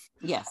believe.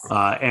 Yes.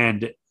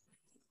 And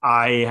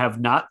I have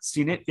not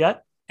seen it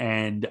yet,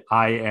 and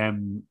I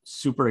am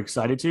super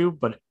excited to,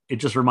 but it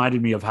just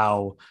reminded me of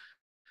how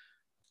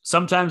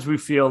sometimes we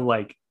feel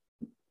like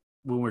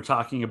when we're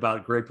talking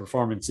about great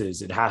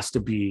performances, it has to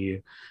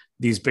be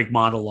these big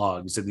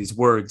monologues and these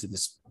words and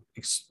this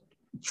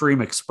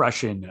extreme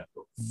expression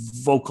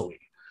vocally,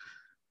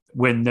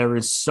 when there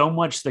is so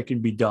much that can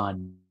be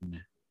done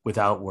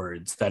without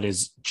words that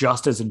is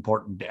just as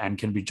important and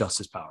can be just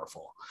as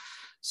powerful.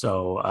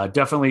 So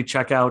definitely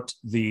check out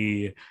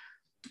the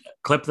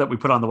clip that we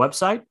put on the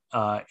website.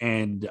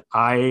 And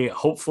I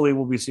hopefully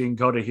will be seeing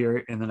CODA here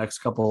in the next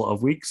couple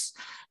of weeks.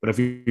 But if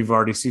you've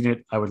already seen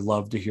it, I would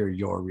love to hear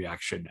your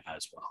reaction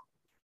as well.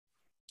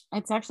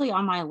 It's actually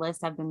on my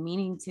list. I've been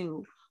meaning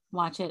to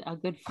watch it. A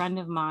good friend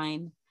of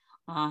mine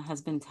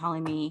has been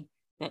telling me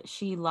that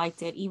she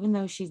liked it, even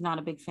though she's not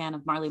a big fan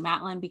of Marlee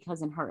Matlin,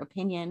 because in her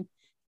opinion,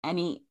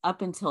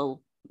 up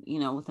until,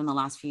 within the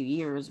last few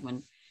years,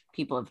 when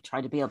people have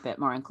tried to be a bit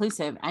more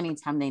inclusive,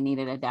 anytime they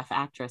needed a deaf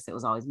actress, it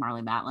was always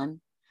Marlee Matlin.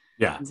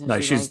 Yeah, so no,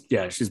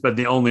 she's been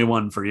the only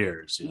one for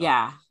years.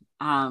 Yeah.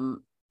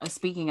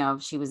 Speaking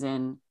of, she was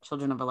in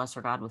Children of a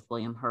Lesser God with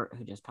William Hurt,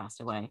 who just passed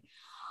away.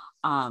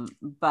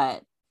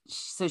 But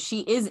so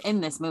she is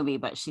in this movie,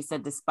 but she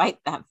said despite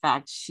that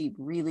fact, she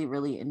really,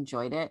 really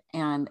enjoyed it.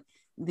 And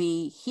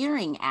the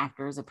hearing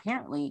actors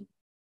apparently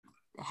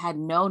had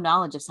no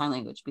knowledge of sign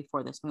language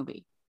before this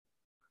movie.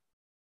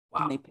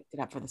 Wow. And they picked it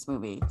up for this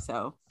movie.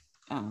 So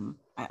I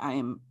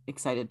am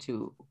excited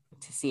to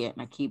see it.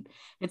 And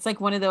it's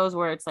like one of those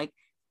where it's like,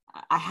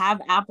 I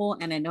have Apple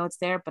and I know it's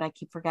there, but I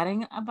keep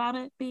forgetting about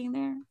it being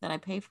there that I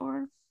pay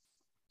for.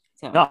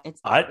 So no,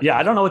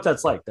 I don't know what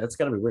that's like. That's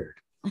gotta be weird.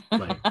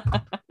 Like,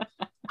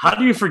 how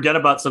do you forget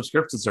about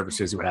subscription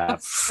services you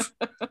have?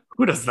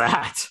 Who does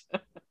that?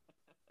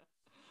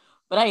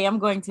 But I am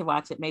going to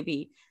watch it.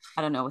 Maybe,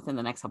 I don't know, within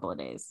the next couple of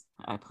days.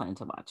 I plan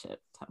to watch it.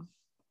 So.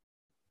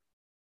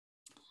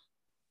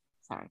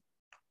 Sorry.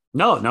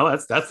 No,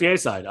 that's the A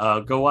side.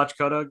 Go watch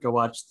Coda. Go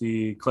watch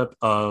the clip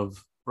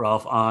of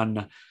Ralph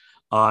on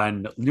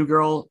New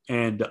Girl,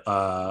 and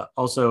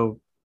also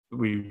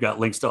we've got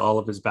links to all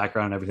of his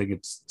background and everything.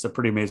 It's a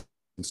pretty amazing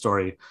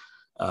story.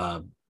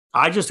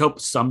 I just hope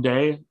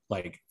someday,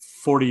 like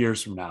 40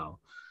 years from now,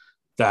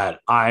 that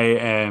I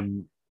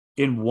am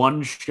in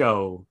one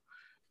show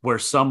where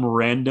some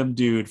random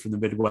dude from the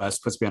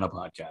Midwest puts me on a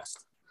podcast.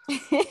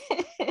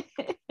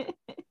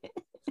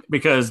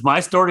 Because my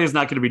story is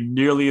not going to be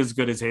nearly as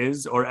good as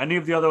his or any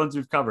of the other ones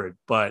we've covered.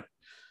 But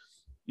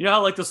you know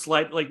how like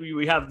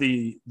we have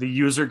the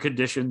user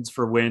conditions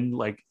for win,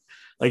 like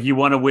you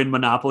want to win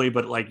Monopoly,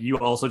 but like you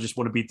also just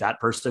want to beat that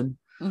person.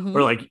 Mm-hmm.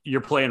 Or like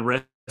you're playing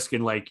Risk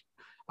and like,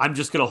 I'm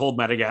just going to hold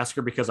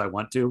Madagascar because I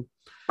want to.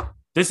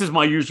 This is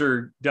my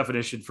user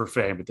definition for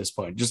fame at this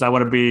point. Just I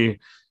want to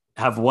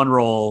have one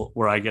role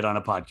where I get on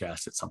a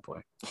podcast at some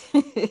point.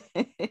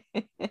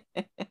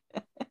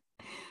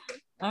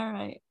 All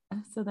right.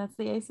 So that's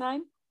the A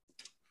side?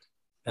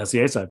 That's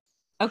the A side.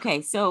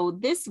 Okay. So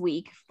this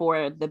week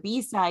for the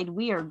B side,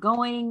 we are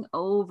going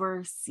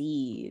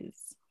overseas.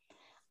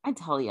 I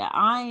tell you,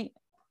 I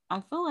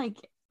feel like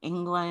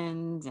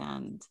England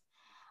and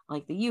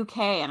like the UK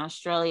and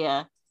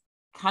Australia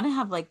kind of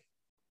have like,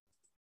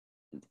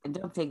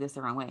 don't take this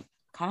the wrong way,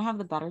 kind of have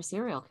the better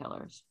serial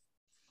killers.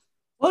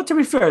 Well, to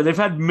be fair, they've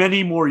had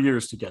many more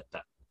years to get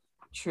that.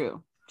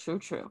 True.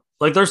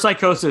 Like their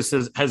psychosis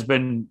has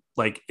been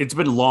like, it's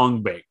been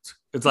long baked.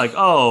 It's like,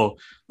 oh,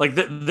 like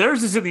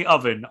theirs is in the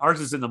oven, ours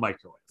is in the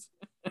microwave.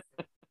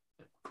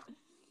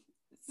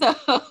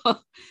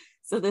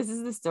 So this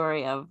is the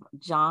story of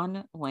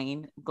John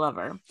Wayne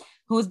Glover,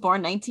 who was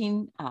born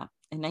in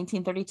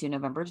 1932,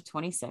 November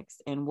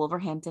 26th, in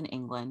Wolverhampton,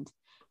 England,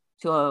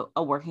 to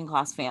a working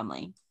class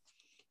family.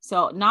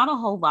 So not a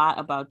whole lot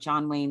about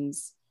John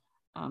Wayne's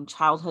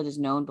childhood is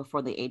known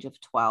before the age of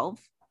 12.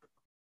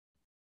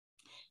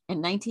 In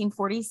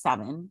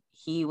 1947,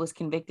 he was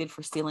convicted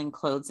for stealing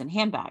clothes and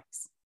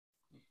handbags.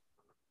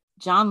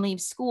 John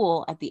leaves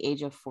school at the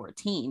age of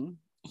 14.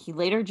 He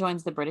later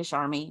joins the British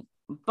Army,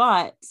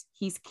 but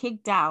he's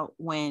kicked out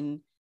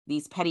when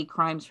these petty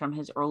crimes from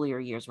his earlier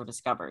years were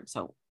discovered.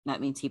 So that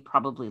means he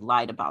probably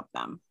lied about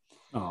them.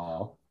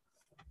 Oh.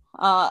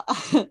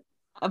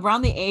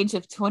 Around the age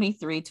of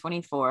 23,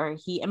 24,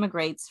 he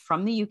immigrates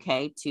from the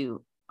UK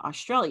to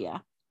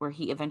Australia, where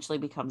he eventually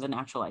becomes a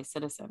naturalized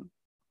citizen.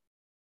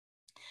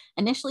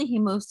 Initially, he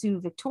moves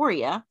to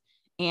Victoria,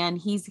 and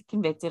he's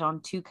convicted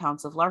on 2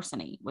 counts of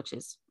larceny, which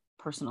is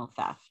personal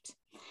theft,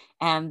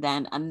 and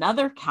then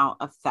another count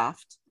of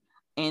theft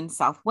in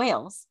South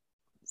Wales.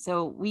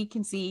 So we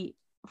can see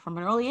from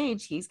an early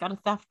age, he's got a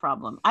theft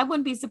problem. I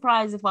wouldn't be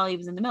surprised if while he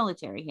was in the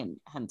military, he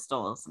had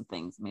stolen some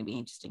things. Maybe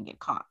he just didn't get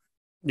caught.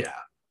 Yeah,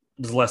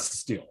 there's less to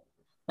steal.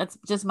 That's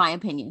just my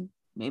opinion.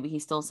 Maybe he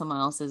stole someone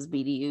else's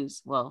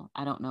BDUs. Well,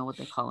 I don't know what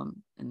they call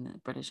them in the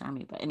British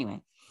Army, but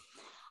anyway,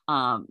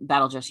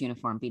 battle dress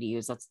uniform,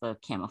 BDUs, that's the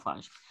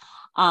camouflage.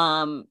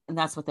 And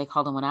that's what they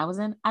called them when I was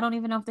in. I don't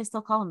even know if they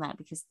still call them that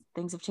because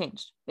things have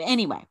changed. But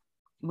anyway,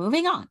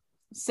 moving on.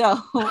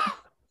 So, so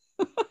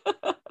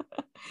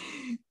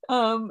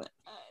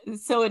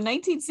in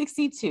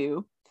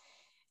 1962,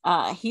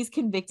 he's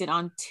convicted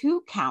on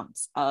 2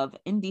 counts of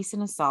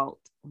indecent assault,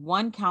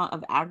 1 count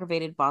of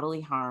aggravated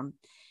bodily harm,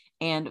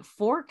 and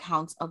 4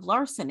 counts of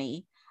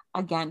larceny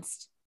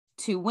against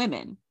 2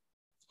 women.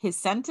 His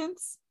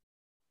sentence,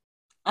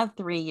 a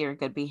 3-year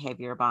good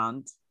behavior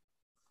bond.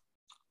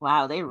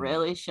 Wow, they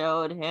really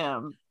showed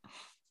him.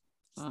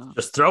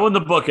 Just throwing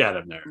the book at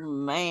him there.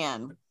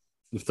 Man.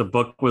 If the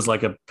book was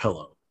like a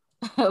pillow.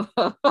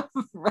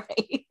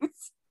 Right.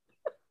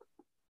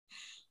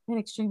 And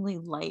extremely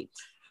light.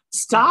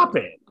 Stop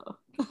it.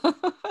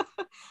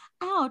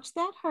 Ouch,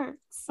 that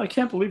hurts. I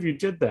can't believe you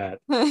did that.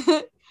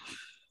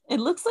 It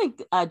looks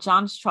like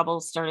John's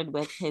trouble started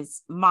with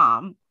his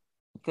mom.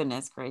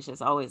 Goodness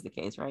gracious, always the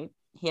case, right?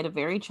 He had a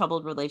very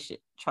troubled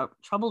relationship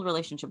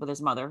with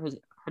his mother,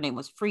 her name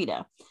was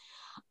Frida.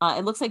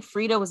 It looks like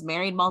Frida was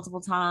married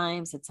multiple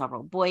times, had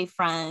several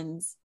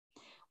boyfriends.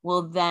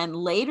 Well, then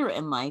later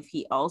in life,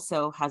 he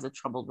also has a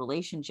troubled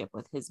relationship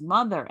with his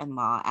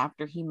mother-in-law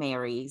after he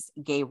marries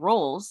Gay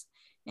Rolls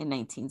in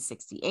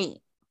 1968.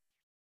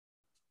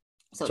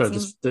 So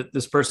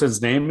this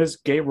person's name is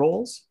Gay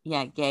Rolls?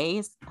 Yeah,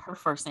 Gay, her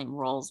first name,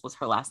 Rolls was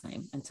her last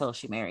name until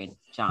she married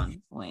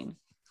John Wayne.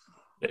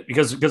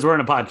 Because we're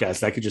in a podcast,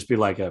 that could just be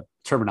like a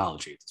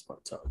terminology at this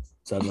point. So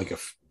sounds like a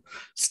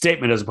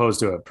statement as opposed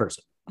to a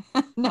person.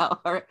 No,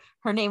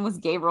 her name was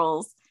Gay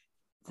Rolls.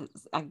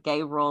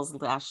 Gay Rolls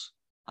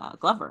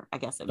Glover, I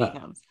guess it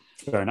becomes.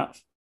 Fair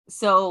enough.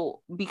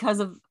 So because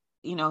of,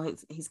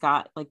 he's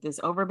got like this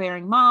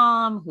overbearing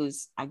mom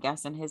who's, I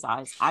guess in his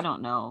eyes,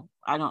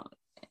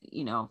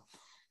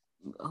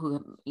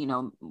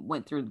 who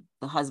went through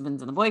the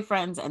husbands and the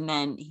boyfriends, and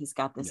then he's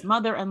got this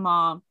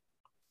mother-in-law.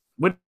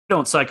 We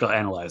don't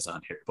psychoanalyze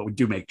on here, but we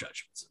do make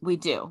judgments. We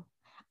do.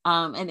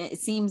 And it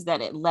seems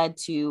that it led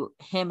to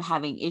him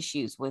having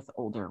issues with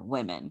older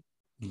women.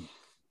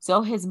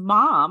 So his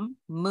mom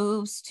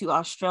moves to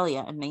Australia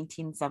in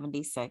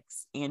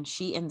 1976, and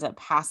she ends up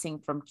passing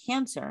from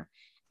cancer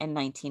in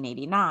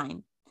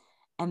 1989.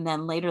 And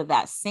then later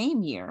that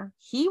same year,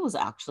 he was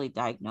actually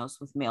diagnosed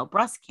with male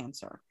breast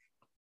cancer.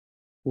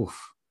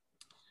 Oof.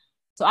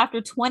 So after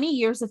 20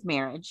 years of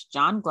marriage,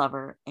 John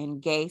Glover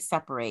and Gay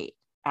separate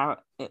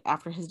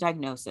after his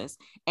diagnosis,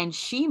 and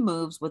she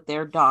moves with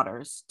their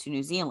daughters to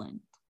New Zealand.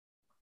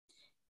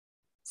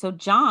 So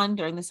John,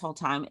 during this whole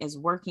time, is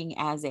working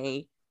as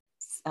a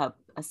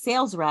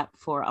sales rep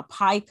for a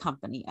pie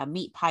company, a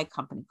meat pie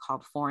company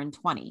called 4 and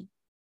 20.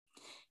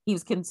 He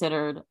was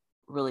considered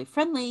really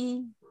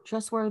friendly,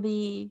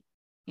 trustworthy,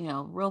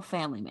 real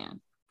family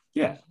man.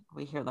 Yeah.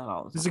 We hear that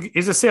all the time.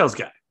 He's a sales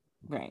guy.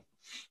 Right.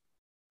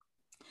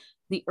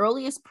 The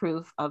earliest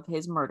proof of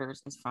his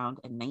murders is found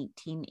in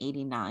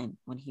 1989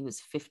 when he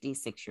was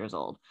 56 years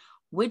old,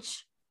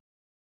 which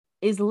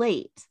is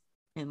late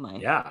in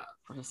life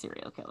for a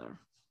serial killer.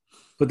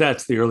 But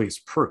that's the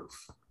earliest proof.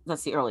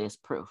 That's the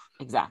earliest proof.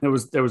 Exactly.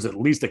 There was at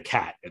least a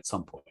cat at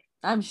some point.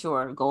 I'm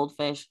sure.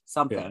 Goldfish,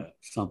 something. Yeah,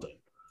 something.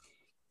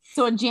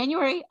 So on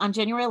January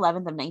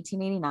 11th of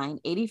 1989,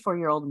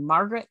 84-year-old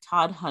Margaret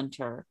Todd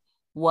Hunter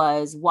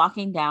was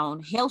walking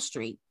down Hale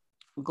Street.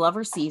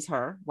 Glover sees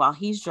her while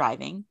he's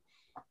driving.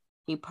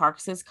 He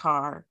parks his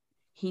car.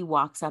 He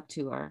walks up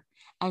to her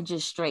and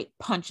just straight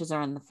punches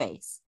her in the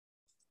face.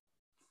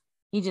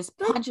 He just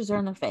punches her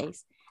in the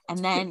face. And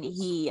then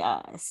he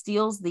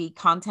steals the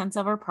contents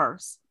of her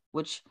purse,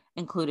 which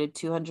included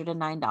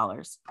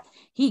 $209.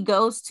 He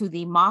goes to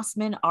the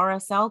Mossman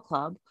RSL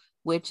Club,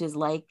 which is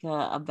like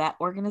a vet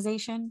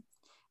organization.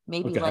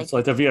 Maybe okay, so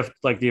like the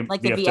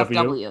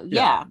VFW.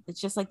 Yeah,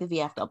 it's just like the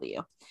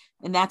VFW.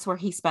 And that's where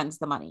he spends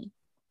the money.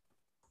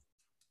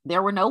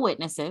 There were no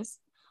witnesses.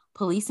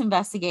 Police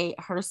investigate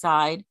her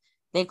side.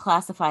 They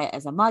classify it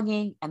as a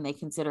mugging and they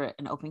consider it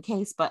an open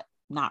case, but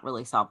not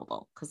really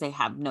solvable because they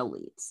have no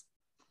leads.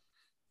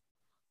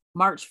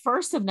 March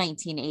 1st of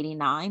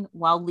 1989,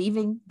 while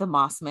leaving the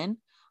Mossman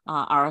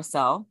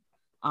RSL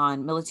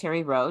on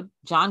Military Road,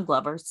 John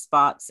Glover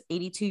spots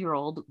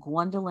 82-year-old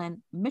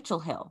Gwendolyn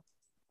Mitchell-Hill.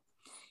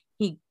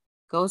 He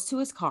goes to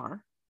his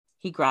car,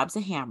 he grabs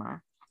a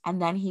hammer, and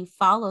then he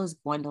follows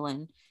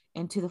Gwendolyn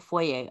into the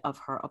foyer of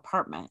her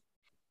apartment.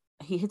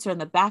 He hits her in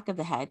the back of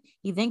the head.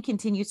 He then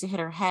continues to hit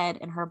her head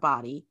and her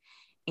body,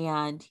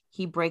 and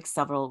he breaks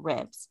several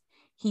ribs.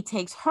 He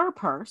takes her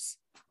purse,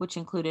 which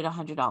included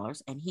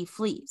 $100, and he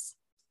flees.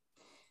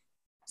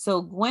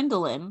 So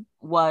Gwendolyn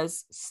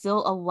was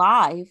still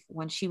alive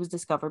when she was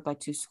discovered by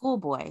two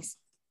schoolboys.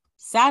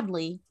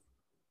 Sadly,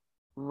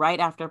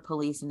 right after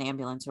police and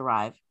ambulance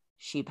arrive,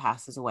 she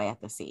passes away at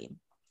the scene.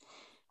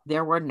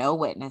 There were no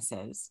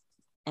witnesses,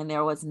 and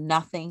there was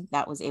nothing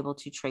that was able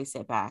to trace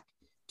it back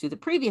to the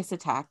previous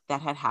attack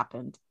that had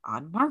happened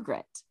on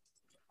Margaret.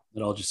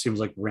 It all just seems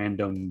like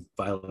random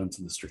violence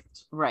in the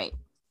streets. Right.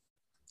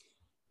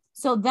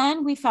 So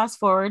then we fast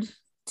forward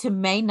to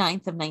May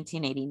 9th of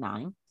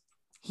 1989.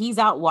 He's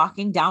out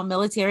walking down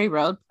Military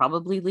Road,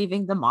 probably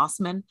leaving the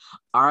Mossman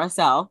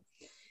RSL.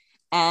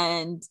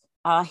 And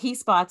he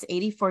spots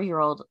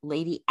 84-year-old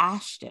Lady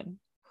Ashton,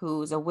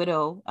 who's a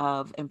widow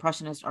of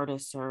Impressionist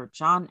artist Sir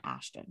John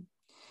Ashton.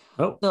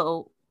 Oh.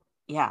 So,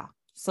 yeah.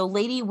 So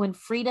Lady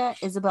Winfreda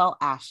Isabel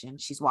Ashton,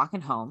 she's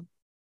walking home.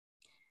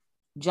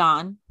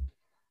 John,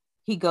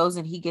 he goes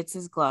and he gets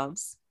his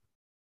gloves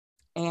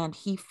and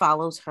he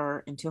follows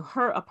her into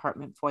her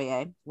apartment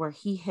foyer where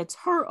he hits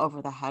her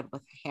over the head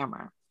with a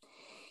hammer.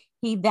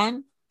 He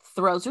then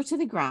throws her to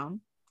the ground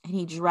and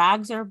he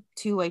drags her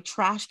to a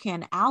trash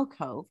can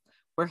alcove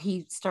where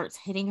he starts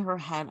hitting her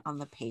head on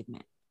the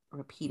pavement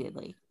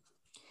repeatedly.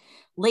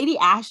 Lady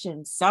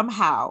Ashton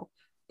somehow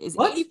is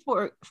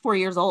 84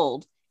 years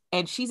old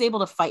and she's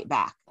able to fight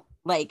back.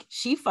 Like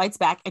she fights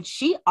back and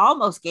she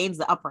almost gains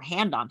the upper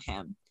hand on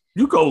him.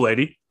 You go,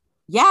 lady.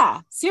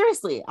 Yeah,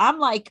 seriously. I'm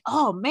like,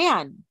 oh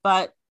man.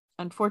 But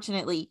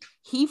unfortunately,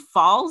 he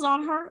falls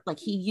on her. Like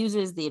he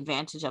uses the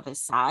advantage of his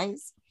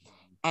size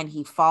and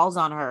he falls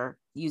on her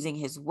using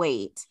his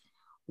weight,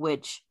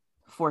 which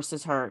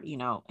forces her,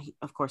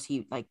 of course,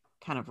 he like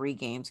kind of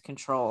regains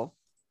control.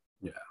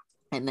 Yeah.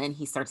 And then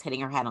he starts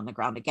hitting her head on the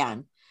ground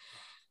again.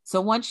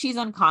 So once she's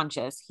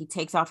unconscious, he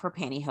takes off her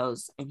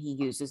pantyhose and he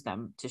uses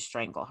them to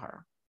strangle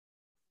her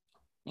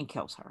and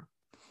kills her.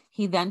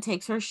 He then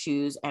takes her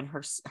shoes and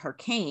her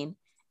cane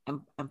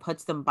and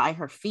puts them by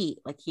her feet.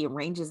 Like he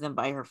arranges them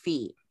by her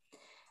feet.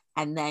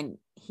 And then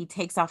he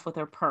takes off with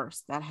her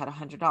purse that had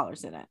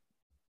 $100 in it.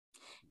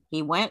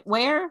 He went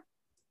where?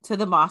 To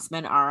the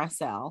Mossman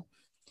RSL,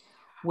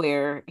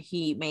 where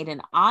he made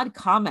an odd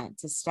comment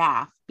to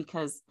staff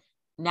because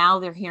now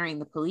they're hearing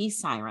the police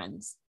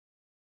sirens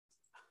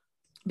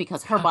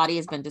because her body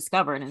has been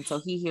discovered. And so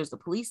he hears the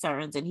police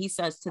sirens and he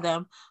says to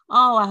them,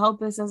 oh, I hope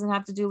this doesn't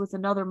have to do with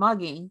another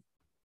mugging.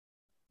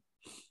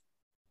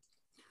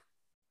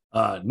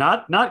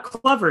 Not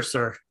clever,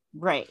 sir.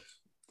 Right.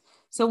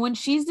 So when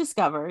she's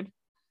discovered,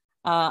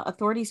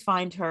 authorities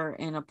find her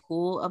in a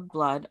pool of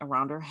blood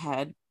around her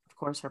head. Of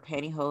course, her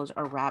pantyhose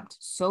are wrapped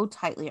so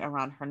tightly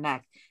around her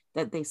neck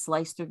that they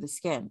slice through the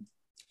skin.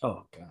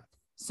 Oh, God.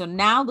 So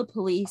now the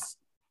police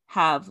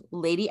have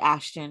Lady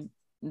Ashton,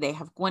 they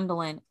have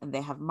Gwendolyn, and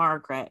they have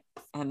Margaret,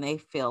 and they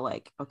feel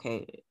like,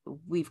 okay,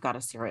 we've got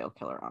a serial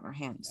killer on our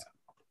hands. Yeah.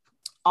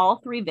 All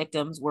three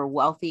victims were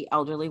wealthy,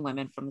 elderly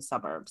women from the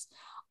suburbs,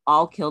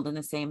 all killed in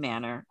the same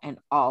manner and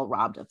all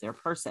robbed of their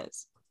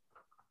purses.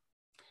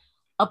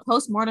 A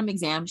post-mortem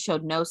exam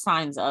showed no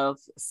signs of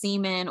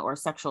semen or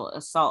sexual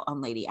assault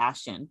on Lady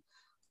Ashton,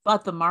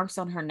 but the marks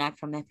on her neck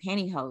from the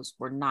pantyhose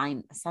were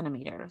 9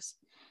 centimeters.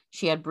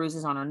 She had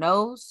bruises on her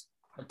nose,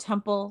 her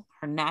temple,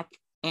 her neck,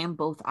 and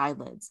both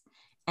eyelids.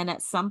 And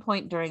at some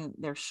point during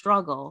their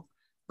struggle,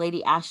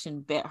 Lady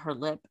Ashton bit her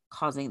lip,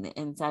 causing the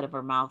inside of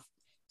her mouth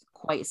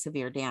quite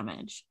severe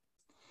damage.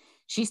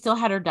 She still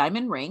had her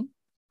diamond ring.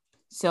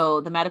 So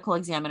the medical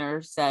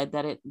examiner said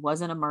that it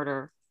wasn't a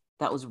murder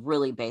that was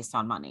really based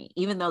on money.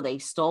 Even though they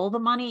stole the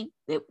money,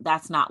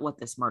 that's not what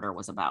this murder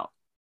was about.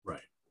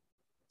 Right.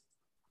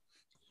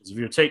 If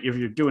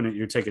you're doing it,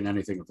 you're taking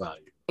anything of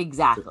value.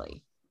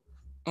 Exactly.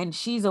 And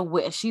she's a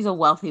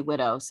wealthy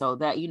widow, so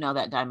that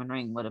that diamond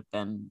ring would have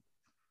been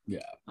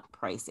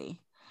pricey.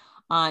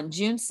 On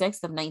June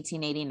 6th of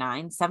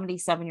 1989,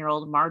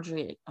 77-year-old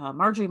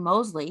Marjorie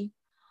Mosley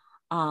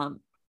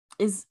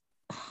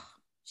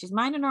she's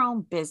minding her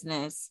own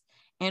business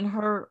in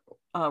her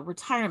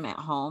retirement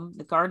home,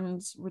 the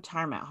Gardens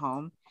retirement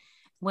home,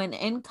 when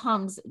in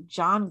comes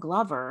John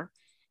Glover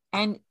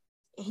and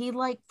he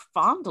like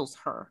fondles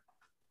her.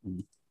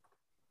 Mm.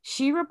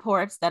 She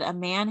reports that a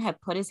man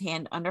had put his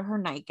hand under her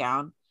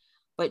nightgown,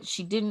 but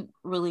she didn't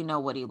really know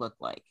what he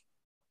looked like.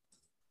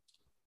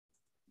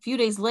 A few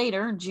days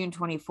later, June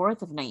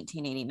 24th of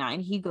 1989,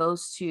 he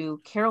goes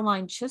to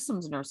Caroline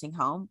Chisholm's nursing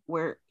home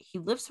where he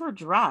lifts her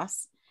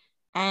dress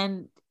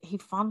and he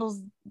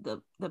fondles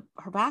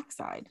her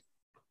backside.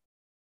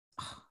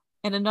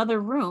 In another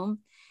room,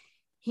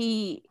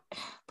 he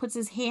puts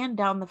his hand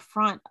down the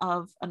front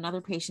of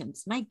another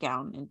patient's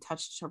nightgown and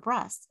touched her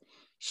breast.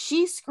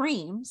 She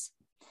screams.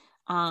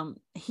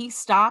 He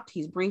stopped.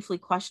 He's briefly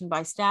questioned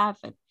by staff,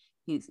 and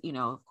he's,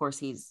 of course,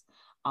 he's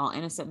all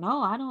innocent.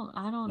 No, I don't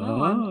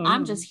know.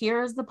 I'm just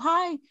here as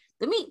the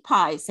meat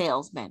pie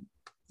salesman.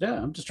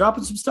 Yeah, I'm just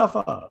dropping some stuff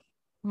off.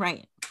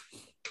 Right.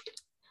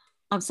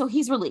 So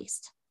he's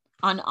released.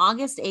 On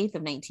August 8th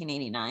of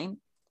 1989,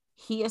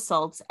 he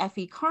assaults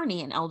Effie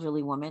Carney, an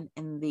elderly woman,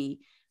 in the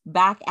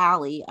back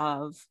alley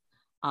of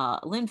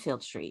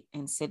Linfield Street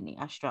in Sydney,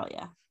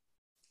 Australia.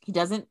 He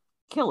doesn't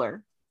kill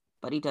her,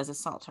 but he does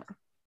assault her.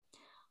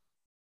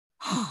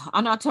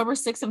 On October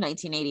 6th of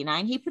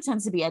 1989, he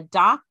pretends to be a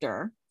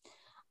doctor,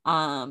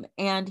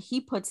 and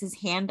he puts his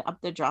hand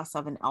up the dress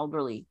of an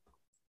elderly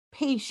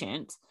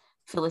patient,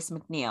 Phyllis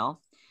McNeil,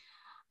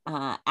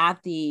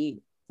 at the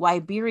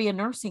Wyberia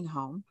nursing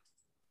home.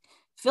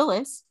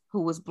 Phyllis,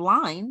 who was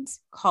blind,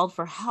 called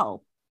for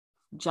help.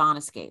 John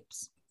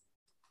escapes.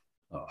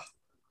 Oh.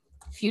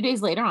 A few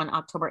days later, on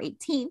October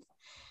 18th,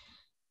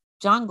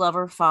 John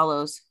Glover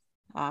follows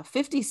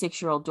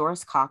 56-year-old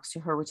Doris Cox to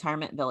her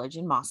retirement village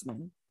in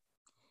Mossman.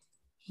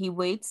 He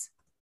waits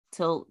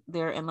till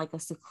they're in like a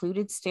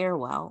secluded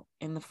stairwell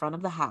in the front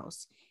of the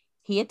house.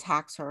 He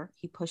attacks her.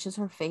 He pushes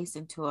her face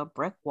into a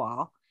brick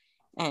wall,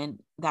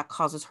 and that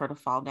causes her to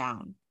fall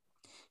down.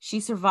 She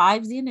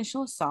survives the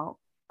assault,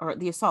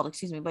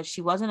 but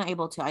she wasn't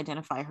able to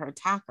identify her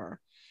attacker.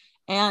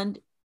 And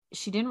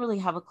she didn't really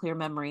have a clear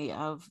memory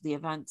of the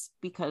events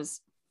because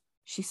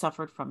she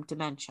suffered from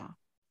dementia.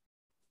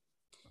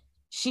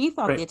 She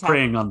thought the attacker...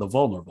 Preying on the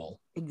vulnerable.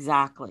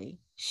 Exactly.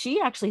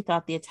 She actually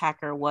thought the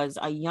attacker was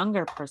a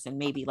younger person,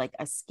 maybe like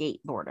a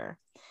skateboarder.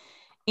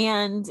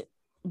 And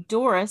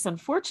Doris,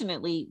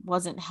 unfortunately,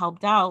 wasn't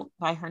helped out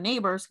by her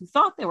neighbors who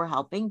thought they were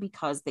helping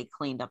because they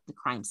cleaned up the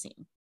crime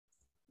scene.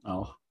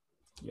 Oh,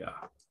 yeah.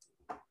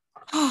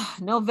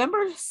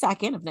 November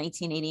 2nd of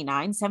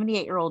 1989,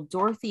 78-year-old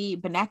Dorothy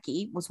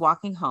Benecke was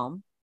walking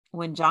home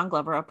when John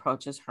Glover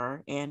approaches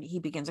her and he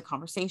begins a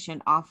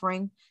conversation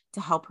offering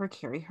to help her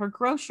carry her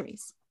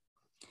groceries.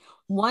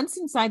 Once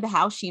inside the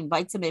house, she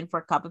invites him in for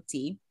a cup of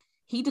tea.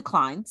 He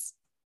declines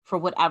for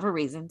whatever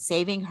reason,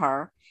 saving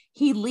her.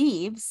 He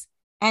leaves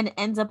and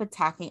ends up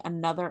attacking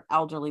another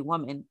elderly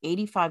woman,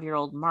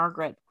 85-year-old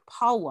Margaret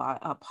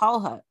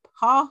Paulhood,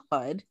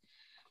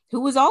 who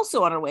was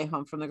also on her way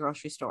home from the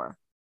grocery store.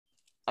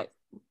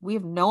 We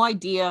have no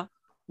idea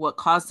what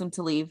caused him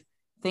to leave.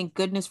 Thank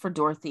goodness for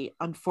Dorothy.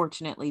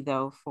 Unfortunately,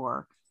 though,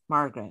 for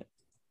Margaret.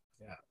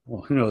 Yeah.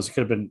 Well, who knows? It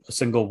could have been a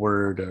single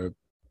word or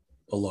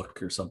a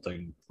look or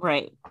something.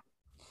 Right.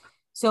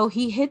 So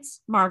he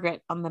hits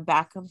Margaret on the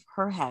back of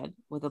her head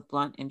with a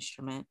blunt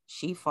instrument.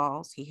 She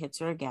falls. He hits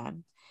her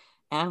again.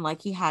 And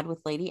like he had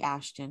with Lady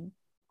Ashton,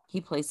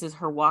 he places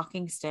her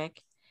walking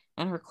stick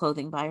and her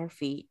clothing by her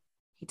feet.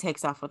 He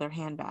takes off with her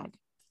handbag.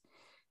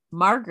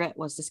 Margaret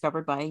was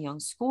discovered by a young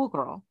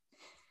schoolgirl.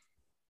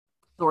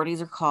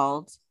 Authorities are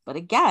called, but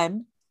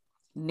again,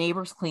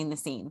 neighbors clean the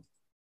scene.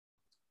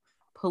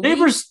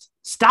 Neighbors,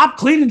 stop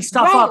cleaning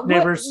stuff up,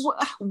 neighbors.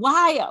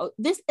 Why?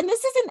 This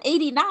isn't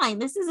 89.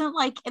 This isn't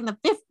like in the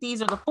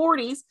 50s or the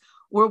 40s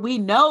where we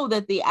know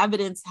that the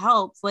evidence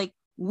helps. Like,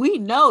 we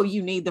know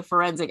you need the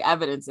forensic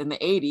evidence in the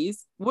 80s.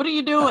 What are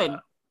you doing?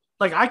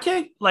 I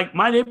can't,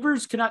 my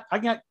neighbors I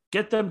can't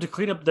get them to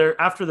clean up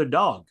after their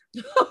dog.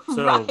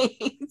 So,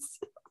 right.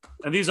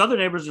 And these other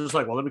neighbors are just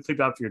like, well, let me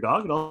clean after your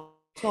dog and I'll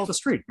tell the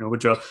street, we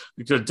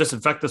could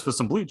disinfect this with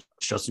some bleach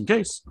just in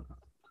case.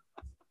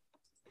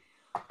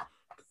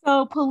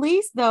 So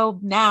police, though,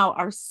 now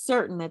are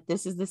certain that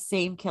this is the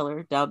same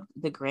killer dubbed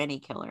the Granny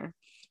Killer.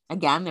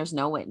 Again, there's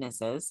no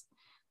witnesses.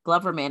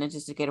 Glover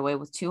manages to get away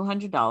with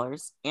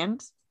 $200.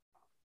 And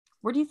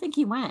where do you think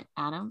he went,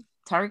 Adam?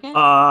 Target?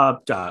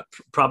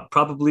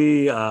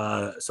 Probably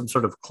some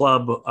sort of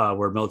club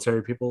where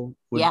military people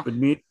would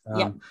meet.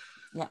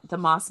 Yeah, the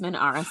Mossman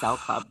RSL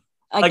Club.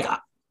 Again.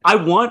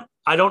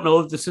 I don't know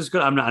if this is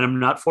good. I'm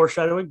not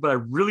foreshadowing, but I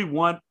really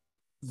want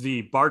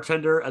the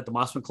bartender at the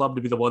Mossman Club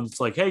to be the one that's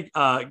like, hey,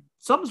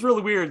 something's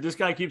really weird. This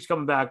guy keeps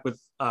coming back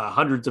with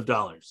hundreds of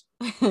dollars.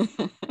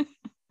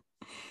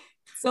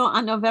 So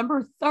on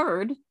November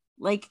 3rd,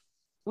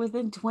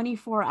 within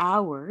 24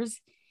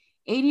 hours,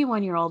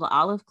 81-year-old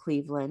Olive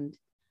Cleveland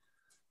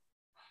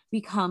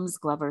becomes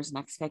Glover's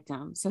next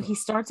victim. So he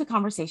starts a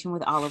conversation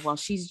with Olive while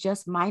she's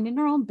just minding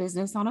her own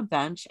business on a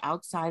bench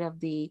outside of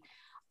the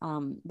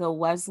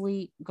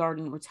Wesley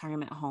Garden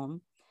retirement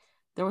home.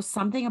 There was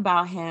something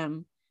about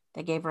him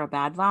that gave her a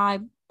bad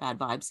vibe. Bad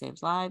vibe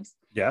saves lives.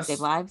 Yes.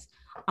 Save lives.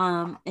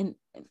 And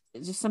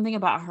just something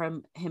about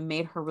him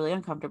made her really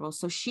uncomfortable.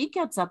 So she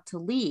gets up to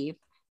leave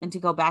and to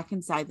go back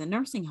inside the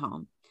nursing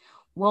home.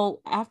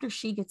 Well, after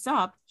she gets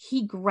up,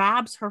 he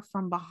grabs her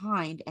from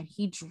behind and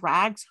he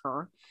drags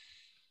her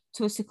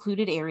to a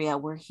secluded area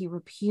where he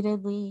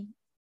repeatedly,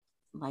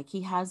 like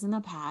he has in the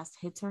past,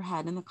 hits her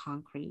head in the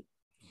concrete.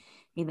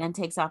 He then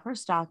takes off her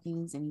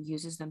stockings and he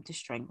uses them to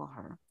strangle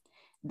her.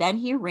 Then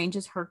he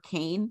arranges her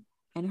cane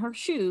and her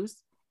shoes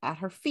at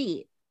her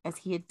feet, as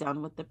he had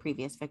done with the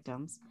previous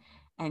victims,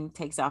 and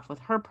takes off with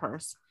her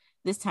purse.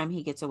 This time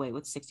he gets away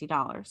with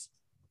 $60.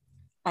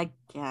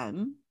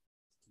 Again,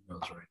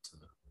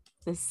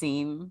 the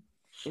scene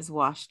is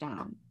washed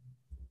down.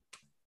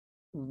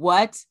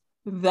 What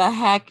the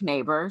heck,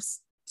 neighbors?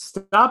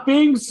 Stop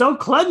being so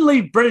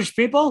cleanly, British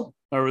people.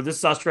 Or this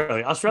is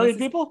Australia. Australian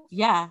people?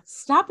 Yeah.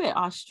 Stop it,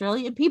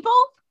 Australian people.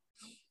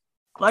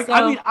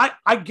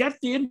 I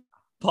get the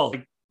impulse.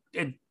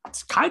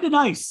 It's kind of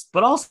nice,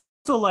 but also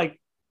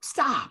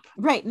stop.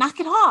 Right. Knock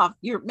it off.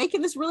 You're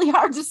making this really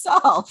hard to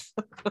solve.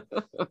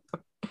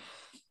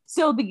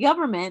 So the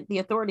government, the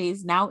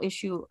authorities now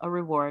issue a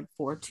reward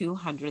for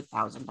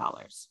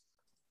 $200,000.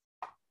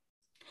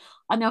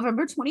 On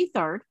November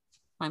 23rd,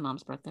 my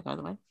mom's birthday, by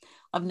the way,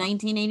 of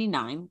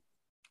 1989,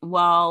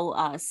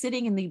 while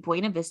sitting in the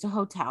Buena Vista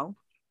Hotel,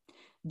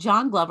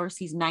 John Glover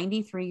sees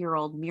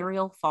 93-year-old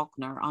Muriel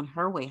Faulkner on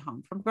her way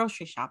home from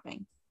grocery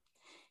shopping.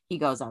 He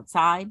goes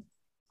outside,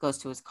 goes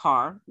to his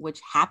car,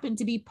 which happened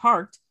to be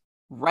parked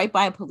right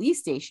by a police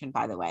station,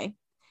 by the way.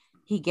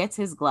 He gets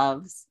his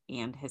gloves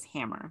and his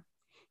hammer.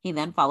 He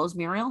then follows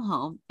Muriel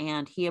home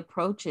and he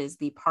approaches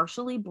the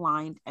partially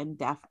blind and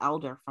deaf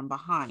elder from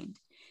behind.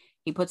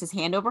 He puts his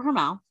hand over her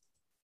mouth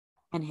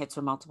and hits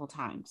her multiple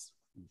times.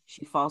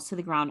 She falls to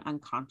the ground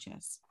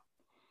unconscious.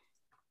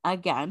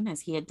 Again,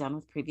 as he had done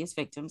with previous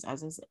victims,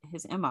 as is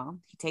his MO,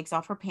 he takes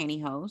off her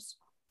pantyhose.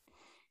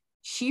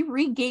 She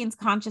regains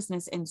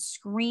consciousness and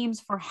screams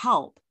for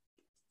help.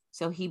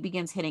 So he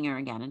begins hitting her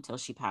again until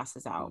she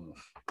passes out.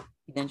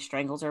 He then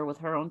strangles her with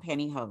her own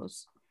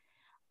pantyhose.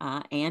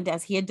 And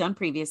as he had done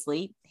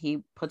previously,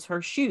 he puts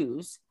her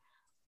shoes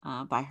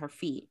by her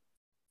feet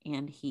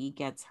and he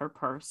gets her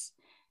purse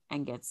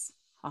and gets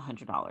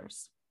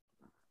 $100.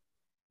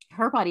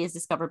 Her body is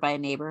discovered by a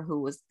neighbor who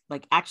was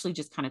actually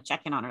just kind of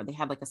checking on her. They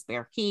had a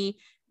spare key.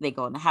 They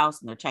go in the house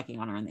and they're checking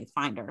on her and they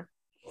find her.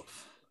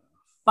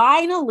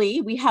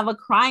 Finally, we have a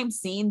crime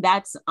scene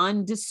that's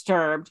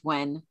undisturbed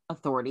when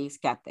authorities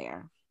get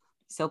there.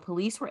 So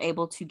police were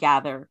able to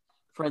gather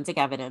forensic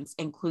evidence,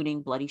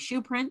 including bloody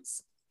shoe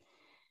prints.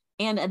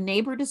 And a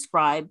neighbor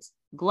described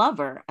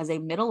Glover as a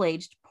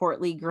middle-aged,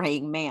 portly,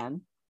 graying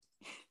man,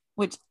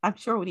 which I'm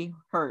sure what he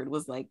heard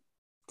was like,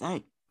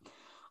 dang.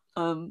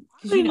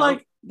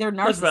 Because, they're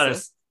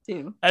narcissists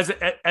too. As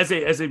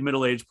a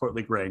middle-aged,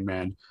 portly, graying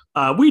man,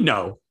 we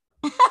know.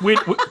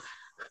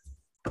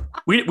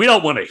 We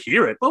don't want to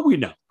hear it, but we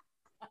know.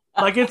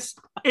 Like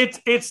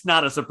it's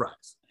not a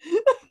surprise.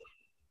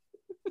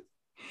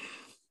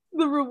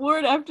 The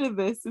reward after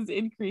this is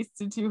increased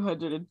to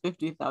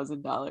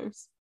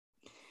 $250,000.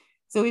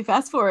 So we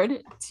fast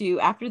forward to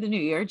after the new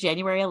year,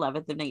 January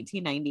 11th of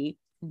 1990.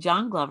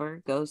 John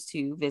Glover goes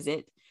to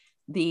visit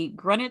the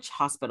Greenwich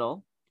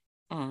Hospital.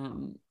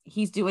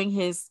 He's doing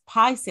his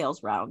pie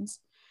sales rounds,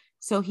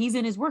 so he's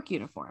in his work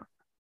uniform.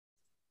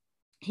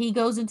 He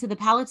goes into the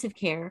palliative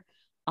care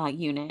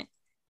unit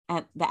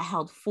that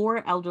held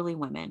 4 elderly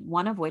women,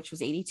 one of which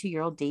was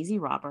 82-year-old Daisy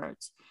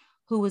Roberts,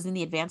 who was in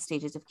the advanced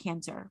stages of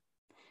cancer.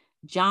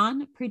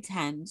 John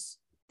pretends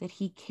that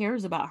he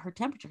cares about her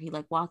temperature. He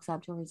like walks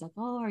up to her. He's like,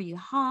 "Oh, are you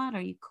hot?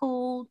 Are you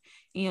cold?"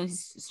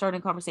 He's starting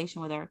a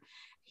conversation with her.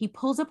 He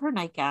pulls up her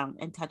nightgown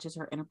and touches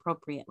her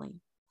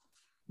inappropriately.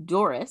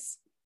 Doris,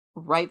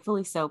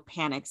 rightfully so,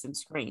 panics and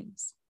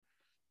screams.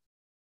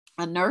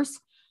 A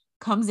nurse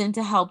comes in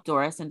to help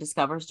Doris and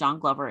discovers John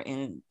Glover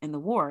in the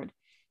ward.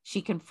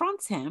 She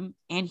confronts him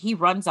and he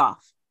runs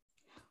off.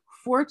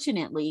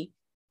 Fortunately,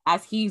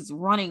 as he's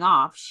running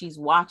off, she's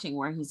watching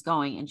where he's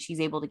going and she's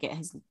able to get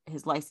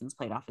his license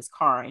plate off his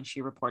car and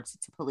she reports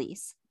it to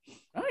police.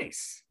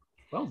 Nice.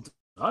 Well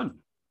done.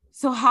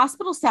 So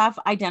hospital staff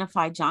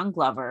identified John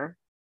Glover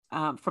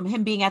from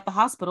him being at the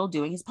hospital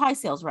doing his pie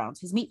sales rounds,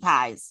 his meat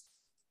pies.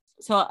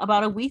 So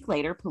about a week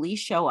later, police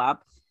show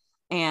up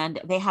and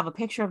they have a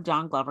picture of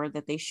John Glover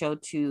that they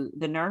showed to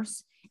the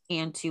nurse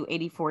and to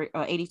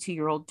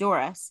 82-year-old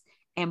Doris,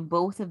 and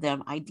both of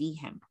them ID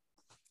him.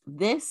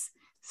 This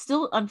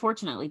still,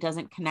 unfortunately,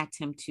 doesn't connect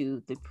him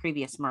to the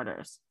previous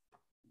murders.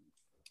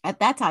 At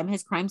that time,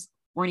 his crimes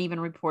weren't even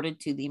reported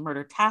to the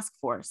murder task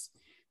force.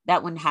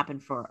 That wouldn't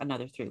happen for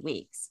another 3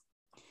 weeks.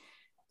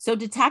 So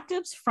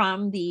detectives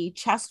from the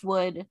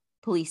Chestwood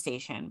police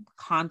station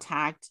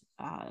contact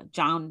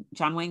John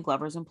Wayne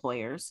Glover's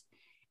employers,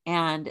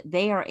 and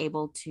they are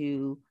able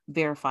to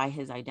verify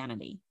his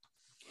identity.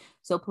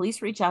 So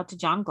police reach out to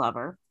John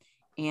Glover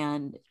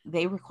and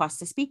they request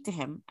to speak to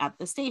him at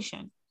the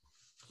station.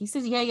 He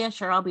says, yeah,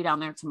 sure, I'll be down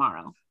there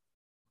tomorrow.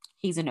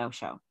 He's a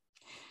no-show.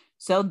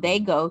 So they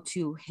go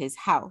to his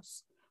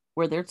house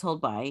where they're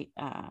told that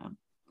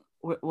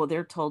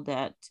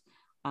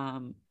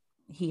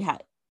he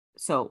had,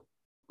 so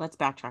let's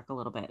backtrack a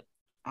little bit.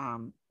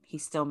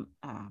 He's still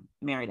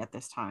married at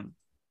this time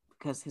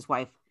because his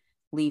wife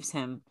leaves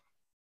him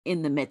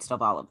in the midst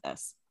of all of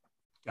this.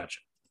 Gotcha.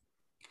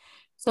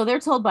 So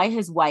they're told by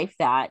his wife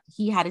that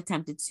he had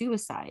attempted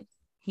suicide.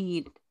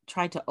 He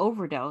tried to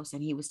overdose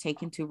and he was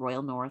taken to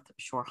Royal North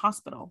Shore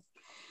Hospital.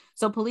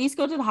 So police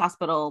go to the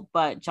hospital,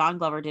 but John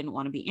Glover didn't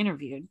want to be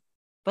interviewed,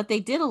 but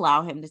they did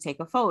allow him to take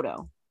a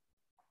photo,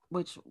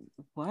 which,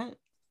 what?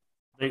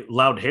 They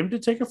allowed him to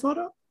take a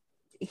photo?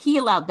 He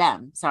allowed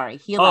them, sorry.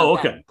 He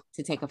allowed them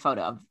to take a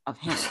photo of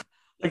him.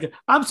 Like,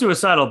 I'm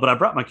suicidal, but I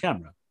brought my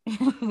camera.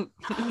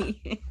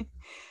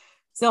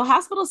 So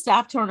hospital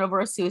staff turned over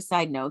a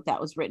suicide note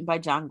that was written by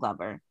John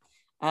Glover.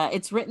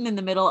 It's written in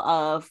the middle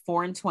of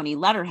 4 and 20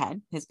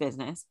 letterhead, his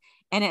business,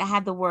 and it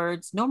had the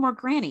words, "No more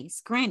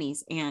grannies,"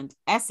 and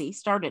Essie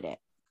started it.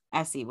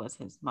 Essie was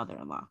his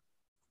mother-in-law.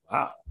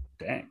 Wow,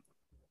 dang.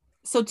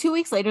 So 2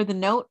 weeks later, the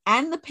note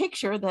and the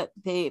picture that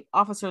the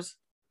officers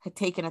had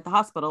taken at the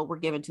hospital were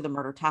given to the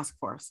murder task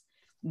force.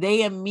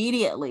 They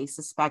immediately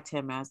suspect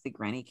him as the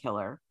granny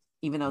killer,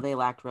 even though they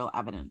lacked real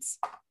evidence.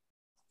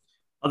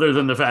 Other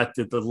than the fact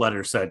that the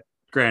letter said,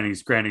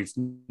 grannies,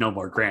 no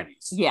more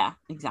grannies. Yeah,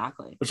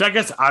 exactly. Which I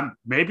guess I'm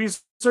maybe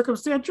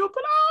circumstantial,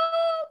 but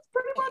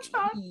pretty much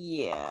not.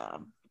 Yeah.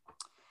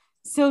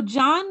 So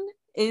John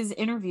is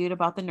interviewed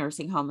about the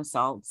nursing home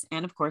assaults,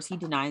 and of course he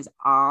denies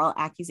all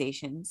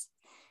accusations.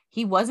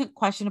 He wasn't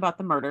questioned about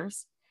the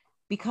murders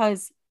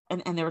because,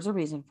 and there was a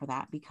reason for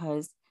that,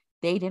 because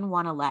they didn't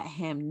want to let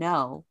him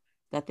know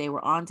that they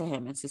were onto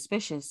him and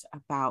suspicious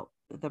about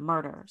the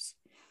murders.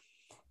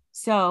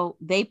 So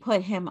they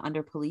put him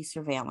under police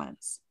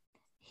surveillance.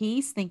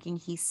 He's thinking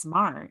he's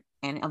smart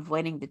and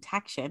avoiding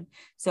detection.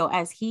 So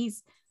as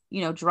he's,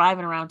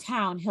 driving around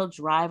town, he'll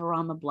drive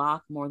around the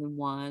block more than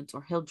once,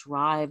 or he'll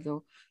drive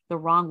the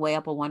wrong way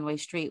up a one-way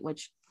street,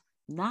 which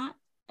not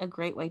a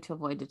great way to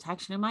avoid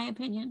detection, in my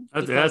opinion.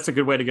 That's a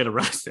good way to get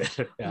arrested.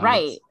 Yeah,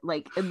 right.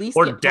 Like at least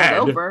or get dead,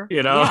 pulled over.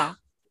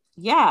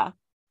 Yeah.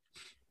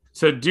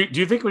 So do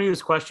you think when he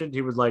was questioned,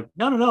 he was like,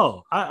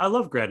 no, I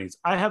love grannies.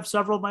 I have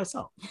several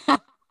myself.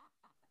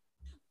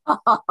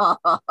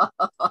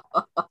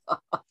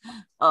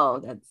 Oh,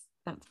 that's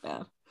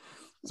bad.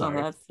 Sorry.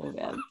 Oh, that's so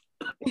bad.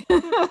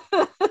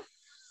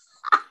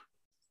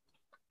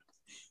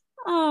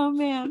 Oh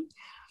man.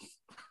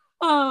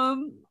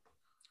 Um,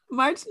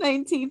 March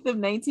 19th of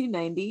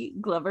 1990,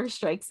 Glover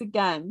strikes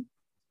again.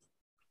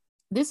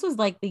 This was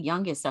like the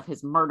youngest of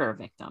his murder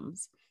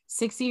victims,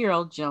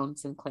 60-year-old Joan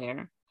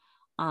Sinclair.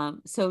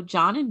 So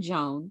John and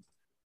Joan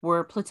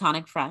were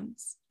platonic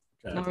friends.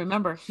 Okay. Now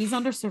remember, he's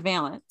under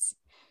surveillance.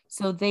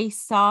 So they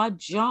saw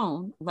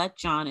Joan let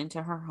John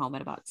into her home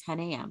at about 10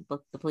 a.m.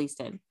 The police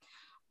did.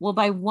 Well,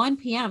 by 1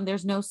 p.m.,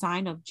 there's no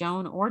sign of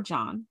Joan or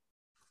John.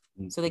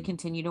 So they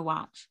continue to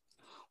watch.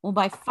 Well,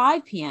 by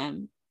 5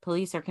 p.m.,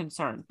 police are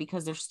concerned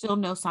because there's still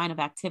no sign of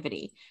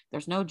activity.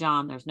 There's no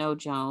John, there's no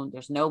Joan,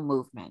 there's no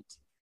movement.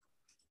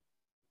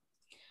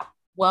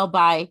 Well,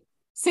 by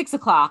 6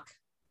 o'clock,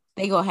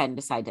 they go ahead and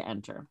decide to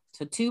enter.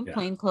 So two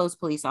plainclothes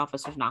police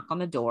officers knock on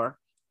the door.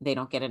 They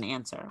don't get an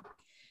answer.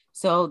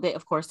 So they,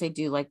 of course, they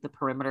do like the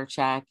perimeter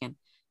check, and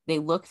they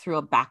look through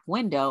a back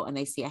window and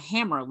they see a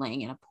hammer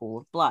laying in a pool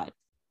of blood.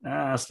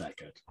 That's not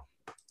good.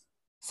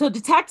 So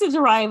detectives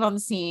arrive on the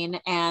scene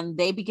and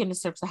they begin to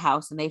search the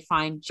house, and they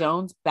find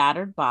Joan's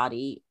battered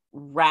body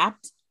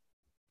wrapped.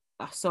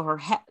 So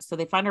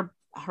they find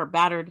her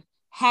battered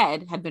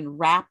head had been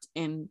wrapped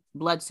in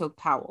blood-soaked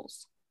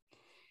towels.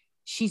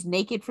 She's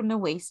naked from the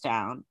waist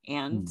down,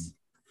 and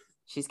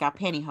she's got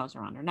pantyhose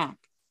around her neck.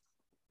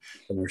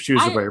 And her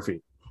shoes are by her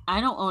feet. I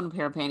don't own a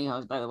pair of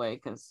pantyhose, by the way,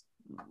 because,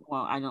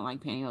 well, I don't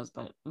like pantyhose,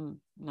 but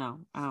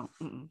no, I don't.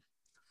 I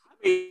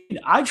mean,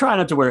 I try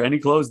not to wear any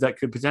clothes that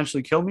could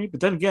potentially kill me,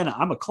 but then again,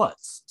 I'm a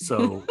klutz.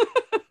 So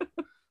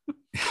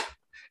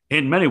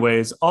in many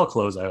ways, all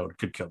clothes I own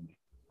could kill me.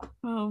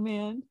 Oh,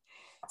 man.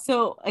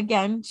 So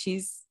again,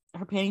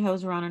 her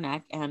pantyhose around her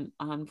neck, and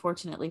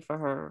unfortunately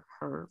for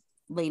her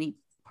lady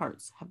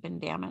parts have been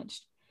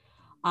damaged.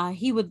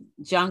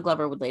 John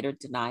Glover would later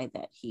deny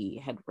that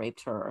he had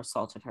raped her or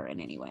assaulted her in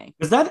any way.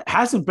 Because that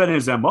hasn't been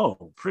his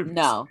MO previously.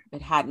 No,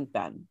 it hadn't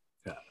been.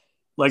 Yeah.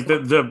 Like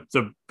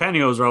the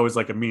pantyhose are always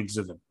like a means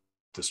to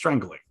the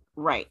strangling.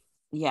 Right.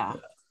 Yeah.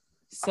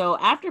 So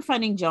after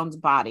finding Joan's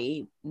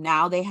body,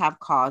 now they have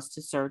cause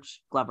to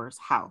search Glover's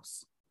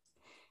house.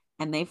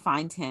 And they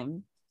find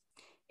him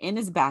in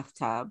his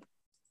bathtub,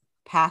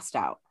 passed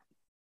out.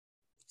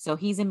 So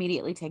he's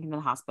immediately taken to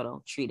the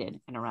hospital, treated,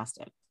 and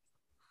arrested.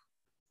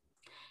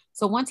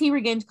 So once he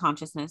regains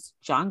consciousness,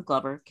 John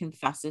Glover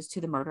confesses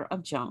to the murder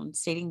of Joan,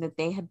 stating that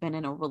they had been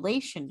in a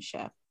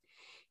relationship.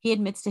 He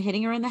admits to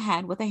hitting her in the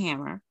head with a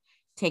hammer,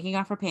 taking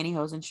off her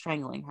pantyhose, and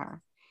strangling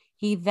her.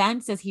 He then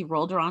says he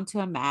rolled her onto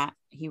a mat.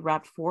 He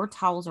wrapped 4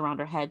 towels around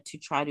her head to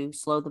try to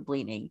slow the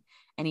bleeding,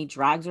 and he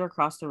drags her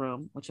across the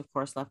room, which of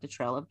course left a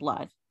trail of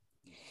blood.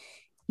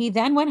 He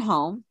then went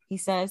home, he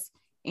says,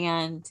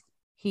 and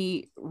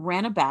he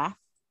ran a bath.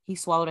 He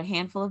swallowed a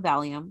handful of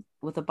Valium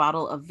with a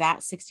bottle of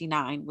VAT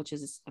 69, which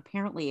is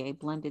apparently a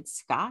blended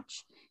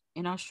scotch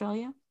in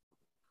Australia.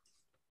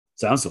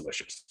 Sounds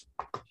delicious.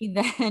 He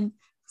then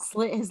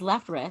slit his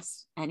left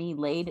wrist and he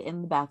laid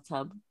in the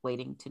bathtub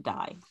waiting to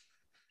die.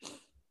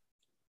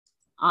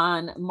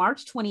 On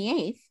March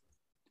 28th,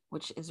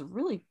 which is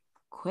really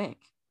quick,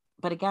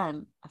 but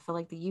again, I feel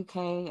like the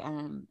UK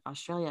and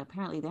Australia,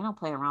 apparently they don't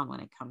play around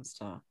when it comes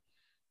to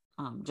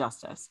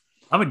justice.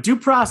 I mean, due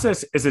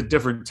process is a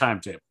different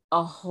timetable.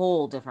 A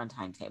whole different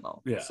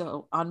timetable. Yeah.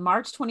 So on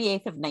March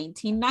 28th of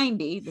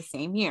 1990, the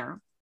same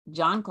year,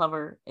 John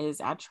Glover is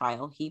at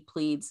trial. He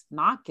pleads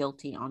not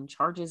guilty on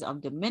charges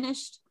of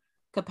diminished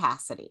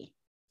capacity.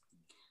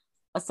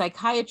 A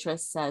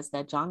psychiatrist says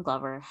that John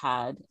Glover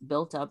had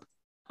built up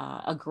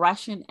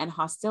aggression and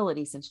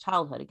hostility since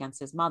childhood against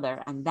his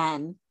mother, and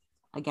then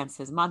against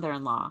his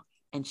mother-in-law,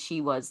 and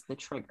she was the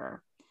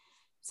trigger.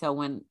 So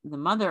when the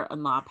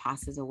mother-in-law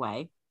passes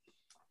away,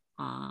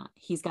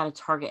 he's got to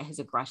target his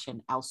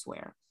aggression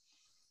elsewhere.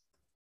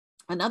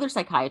 Another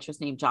psychiatrist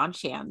named John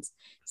Shands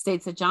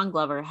states that John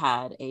Glover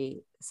had a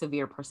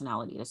severe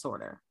personality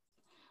disorder.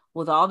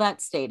 With all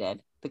that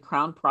stated, the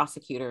Crown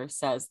prosecutor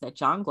says that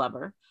John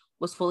Glover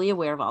was fully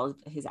aware of all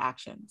of his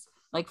actions.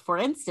 Like, for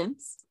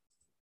instance,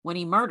 when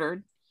he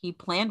murdered, he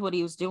planned what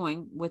he was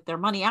doing with their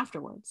money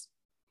afterwards.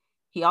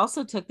 He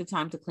also took the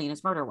time to clean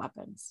his murder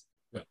weapons.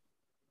 Yeah.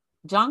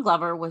 John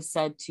Glover was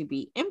said to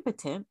be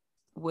impotent,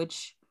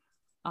 which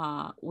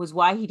was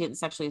why he didn't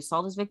sexually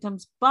assault his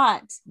victims,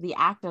 but the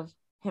act of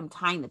him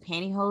tying the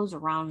pantyhose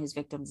around his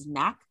victim's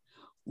neck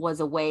was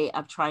a way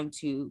of trying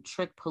to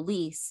trick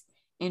police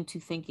into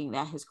thinking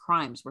that his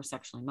crimes were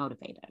sexually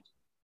motivated.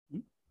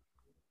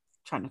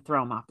 Trying to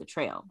throw him off the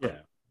trail.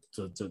 Yeah.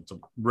 So it's a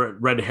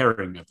red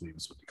herring, I believe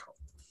is what they call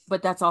it.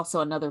 But that's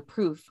also another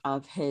proof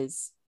of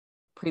his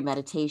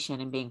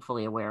premeditation and being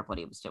fully aware of what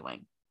he was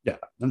doing. Yeah.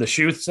 And the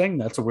shoe thing,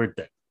 that's a weird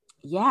thing.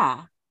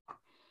 Yeah.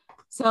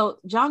 So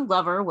John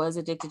Glover was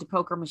addicted to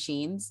poker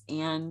machines,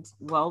 and,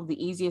 well,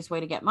 the easiest way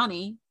to get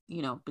money,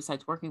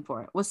 besides working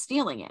for it, was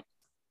stealing it,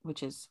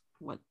 which is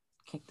what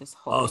kicked this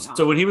whole thing off.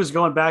 So when he was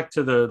going back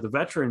to the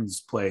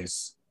veterans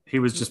place, he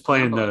was just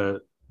playing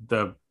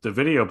the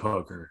video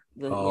poker.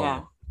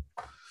 Yeah.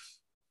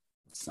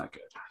 It's not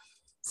good.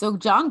 So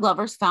John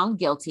Glover's found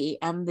guilty,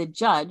 and the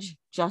judge,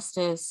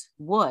 Justice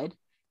Wood,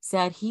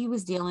 said he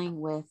was dealing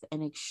with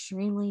an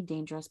extremely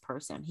dangerous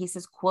person. He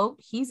says, quote,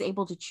 he's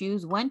able to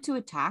choose when to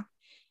attack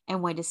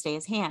and when to stay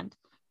his hand.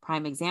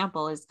 Prime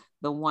example is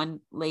the one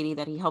lady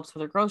that he helps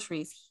with her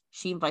groceries.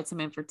 She invites him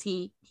in for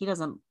tea. He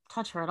doesn't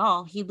touch her at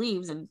all. He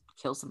leaves and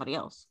kills somebody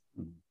else.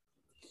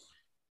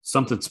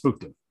 Something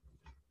spooked him.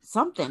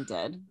 Something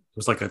did. It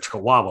was like a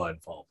chihuahua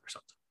involved or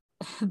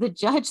something. The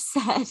judge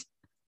said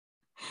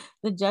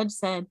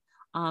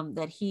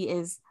that he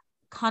is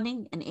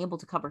cunning and able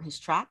to cover his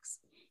tracks.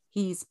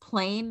 He's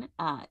plain.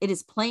 It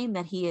is plain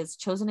that he has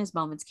chosen his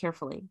moments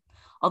carefully.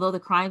 Although the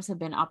crimes have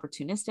been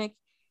opportunistic,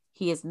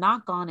 he has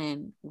not gone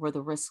in where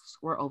the risks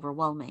were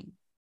overwhelming.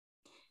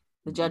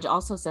 The judge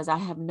also says, I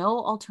have no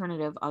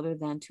alternative other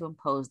than to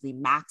impose the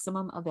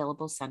maximum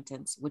available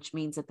sentence, which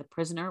means that the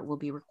prisoner will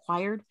be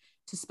required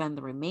to spend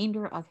the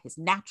remainder of his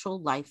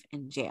natural life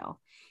in jail.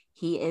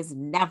 He is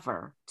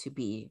never to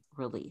be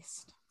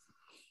released.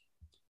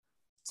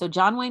 So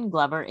John Wayne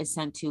Glover is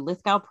sent to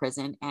Lithgow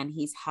Prison, and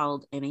he's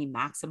held in a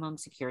maximum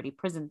security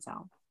prison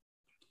cell.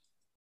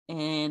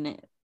 In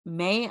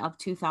May of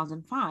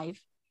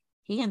 2005,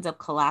 he ends up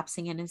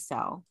collapsing in his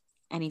cell,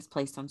 and he's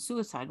placed on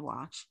suicide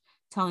watch,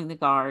 telling the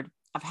guard,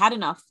 I've had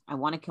enough. I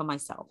want to kill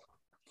myself.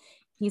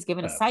 He's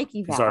given a psych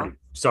eval.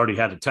 He's already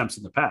had attempts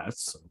in the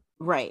past. So.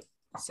 Right.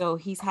 So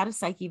he's had a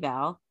psych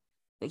eval.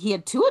 He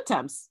had 2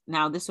 attempts.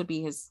 Now this would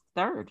be his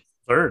third.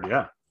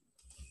 Yeah.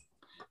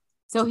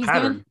 So he's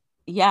given,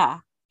 yeah.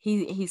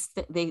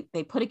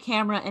 They put a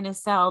camera in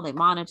his cell. They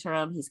monitor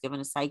him. He's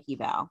given a psych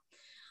eval.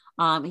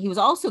 He was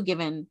also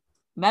given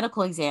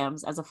medical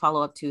exams as a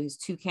follow-up to his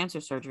 2 cancer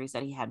surgeries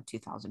that he had in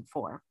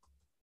 2004.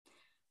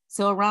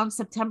 So around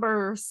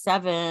September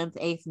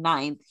 7th, 8th,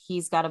 9th,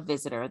 he's got a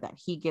visitor that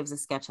he gives a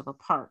sketch of a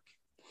park.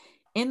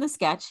 In the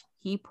sketch,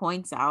 he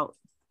points out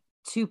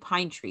 2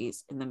 pine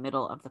trees in the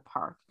middle of the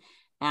park.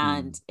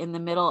 And in the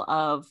middle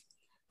of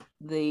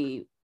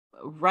the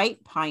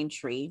right pine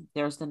tree,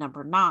 there's the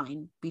number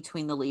 9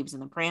 between the leaves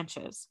and the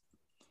branches.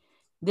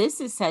 This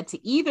is said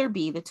to either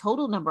be the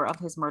total number of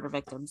his murder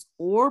victims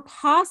or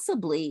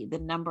possibly the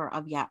number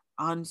of yet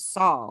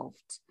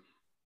unsolved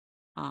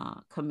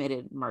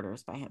committed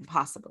murders by him,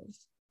 possibly.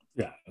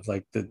 Yeah, it's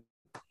like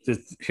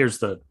here's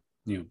the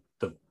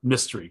the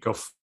mystery. Go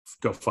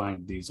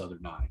find these other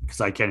 9,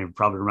 because I can't even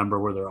probably remember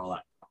where they're all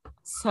at.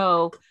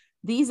 So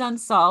these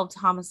unsolved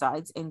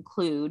homicides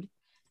include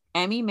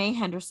Emmy Mae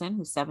Henderson,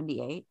 who's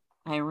 78,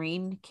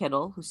 Irene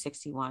Kittle, who's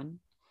 61,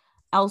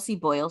 Elsie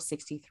Boyle,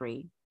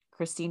 63,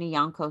 Christina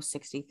Yanko,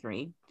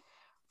 63,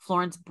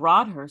 Florence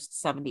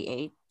Broadhurst,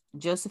 78,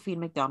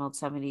 Josephine McDonald,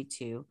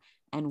 72,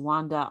 and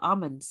Wanda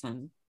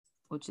Amundsen,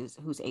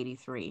 who's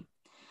 83.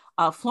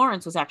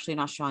 Florence was actually an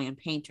Australian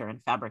painter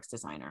and fabrics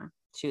designer.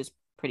 She was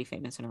pretty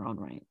famous in her own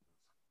right.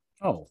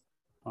 Oh.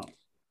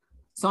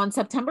 So on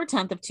September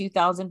 10th of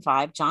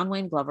 2005, John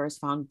Wayne Glover is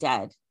found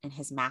dead in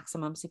his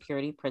maximum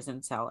security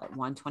prison cell at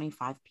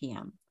 1:25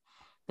 p.m.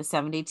 The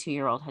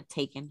 72-year-old had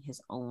taken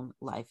his own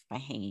life by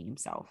hanging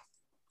himself.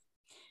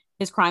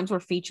 His crimes were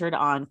featured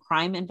on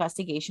Crime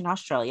Investigation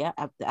Australia.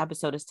 The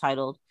episode is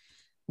titled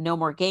No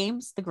More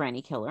Games, The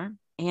Granny Killer.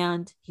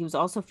 And he was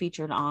also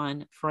featured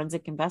on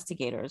Forensic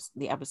Investigators.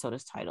 The episode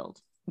is titled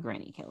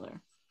Granny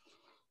Killer.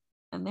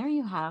 And there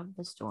you have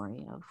the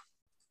story of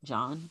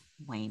John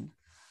Wayne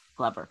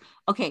Glover.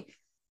 Okay,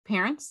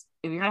 parents,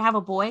 if you're going to have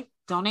a boy,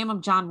 don't name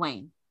him John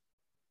Wayne.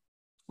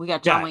 We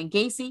got John Wayne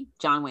Gacy,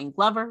 John Wayne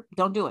Glover.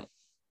 Don't do it.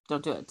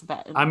 Don't do it. It's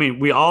bad. I mean,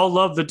 we all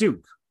love the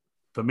Duke,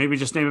 but maybe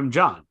just name him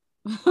John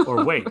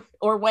or Wayne.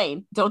 Or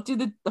Wayne. Don't do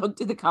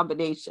the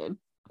combination.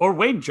 Or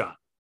Wayne John.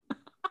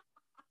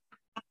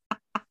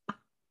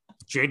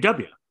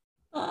 JW.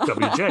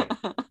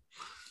 WJ.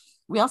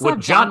 We also have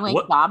John Wayne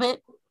Bobbitt.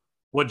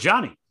 What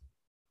Johnny?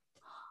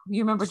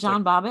 You remember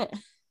John Bobbitt?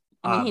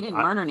 I mean, he didn't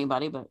murder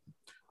anybody, but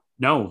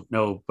no,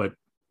 but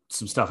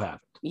some stuff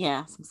happened.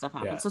 Yeah, some stuff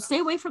happened. Yeah. So stay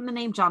away from the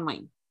name John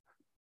Wayne.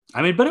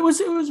 I mean, but it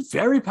was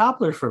very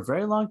popular for a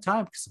very long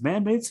time because the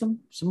man made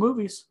some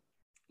movies.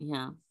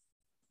 Yeah.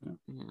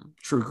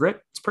 True Grit.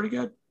 It's pretty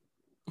good.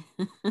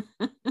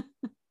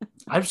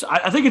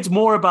 I think it's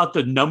more about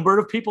the number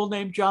of people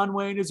named John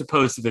Wayne as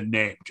opposed to the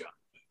name John.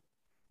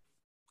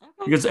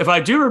 Okay. Because if I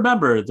do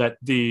remember that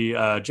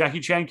the Jackie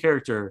Chan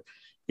character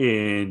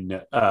in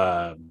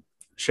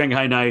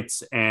Shanghai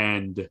Nights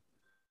and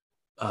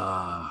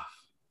what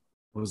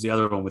was the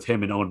other one with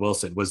him and Owen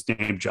Wilson was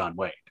named John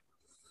Wayne.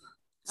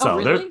 So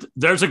really?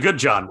 there's a good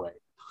John Wayne.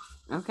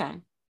 Okay.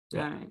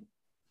 Yeah.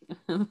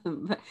 All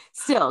right.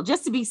 Still,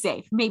 just to be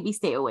safe, maybe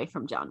stay away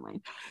from John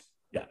Wayne.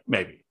 Yeah,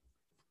 maybe.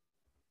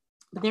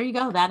 But there you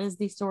go. That is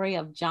the story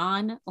of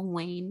John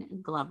Wayne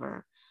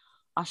Glover,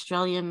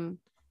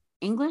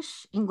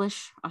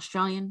 English,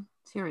 Australian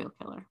serial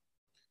killer.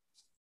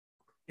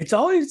 It's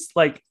always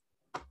like,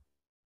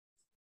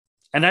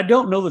 and I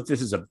don't know that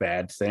this is a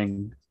bad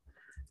thing,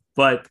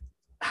 but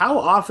how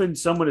often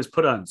someone is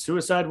put on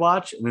suicide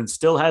watch and then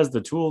still has the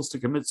tools to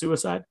commit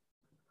suicide?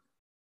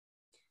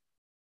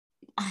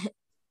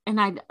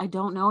 I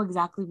don't know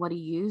exactly what he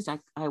used.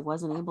 I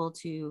wasn't able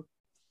to.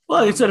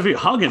 Well, he said if he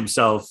hung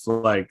himself,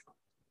 like,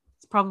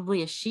 it's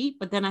probably a sheet.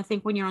 But then I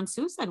think when you're on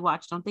suicide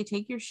watch, don't they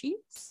take your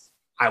sheets?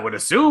 I would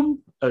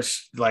assume,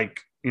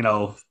 like, you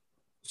know,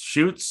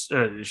 sheets,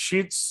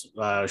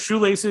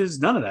 shoelaces,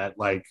 none of that.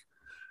 Like,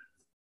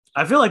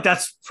 I feel like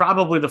that's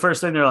probably the first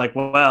thing they're like,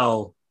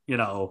 well, you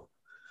know,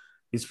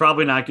 he's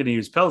probably not going to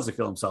use pills to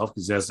kill himself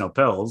because he has no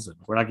pills, and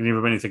we're not going to give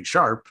him anything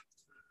sharp.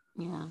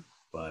 Yeah.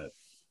 But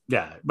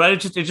yeah, but it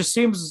just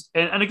seems,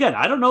 and again,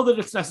 I don't know that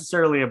it's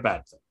necessarily a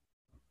bad thing,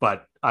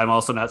 but I'm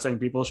also not saying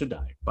people should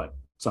die, but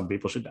some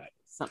people should die.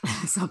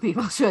 Some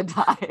people should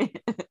die.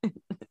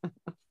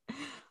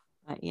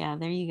 But yeah,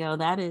 there you go.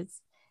 That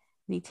is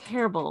the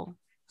terrible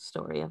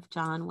story of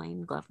John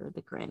Wayne Glover,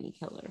 the granny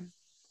killer. And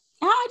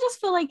I just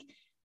feel like,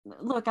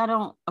 look, I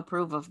don't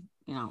approve of,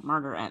 you know,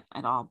 murder at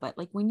all, but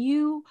like when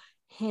you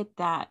hit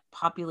that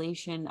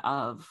population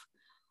of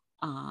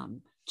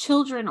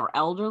children or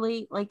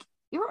elderly, like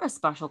you're a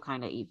special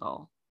kind of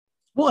evil.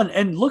 Well,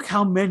 and look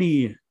how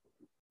many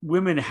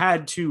women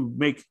had to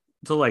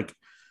like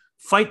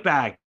fight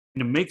back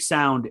and to make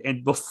sound,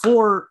 and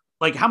before,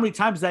 like how many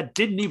times that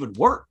didn't even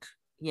work.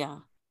 Yeah.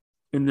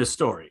 In this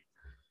story,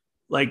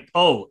 like,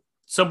 oh,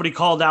 somebody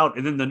called out,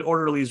 and then the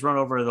orderlies run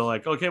over. They're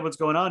like, okay, what's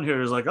going on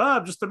here? It's like, oh,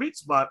 I'm just a meat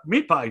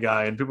pie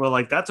guy, and people are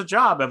like, that's a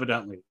job,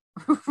 evidently.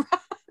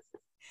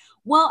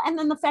 Well, and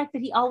then the fact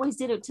that he always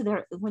did it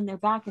to when their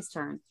back is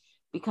turned,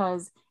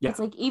 because it's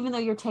like, even though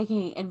you're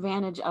taking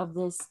advantage of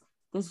this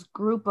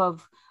group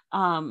of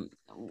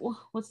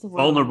what's the word?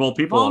 Vulnerable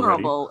people,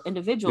 vulnerable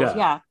individuals,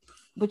 yeah,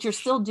 but you're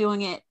still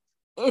doing it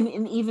in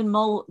an even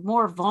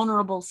more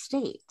vulnerable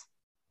state.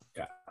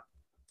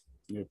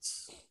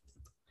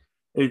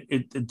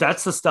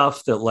 That's the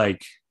stuff that,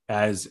 like,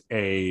 as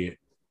a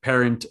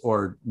parent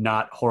or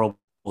not horrible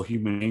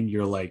human being,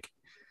 you're like,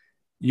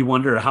 you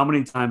wonder how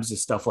many times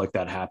does stuff like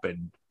that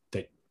happen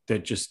that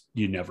just,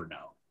 you never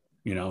know,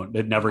 you know,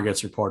 it never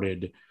gets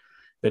reported,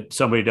 that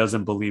somebody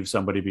doesn't believe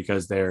somebody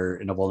because they're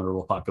in a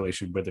vulnerable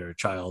population, whether they're a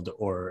child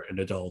or an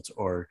adult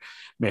or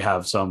may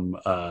have some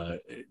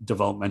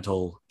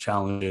developmental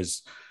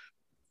challenges.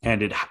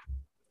 And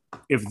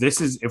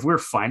if we're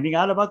finding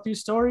out about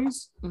these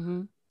stories,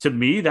 to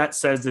me, that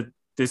says that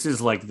this is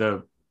like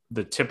the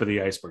tip of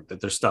the iceberg, that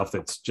there's stuff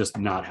that's just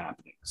not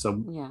happening.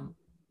 So yeah,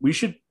 we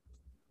should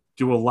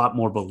do a lot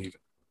more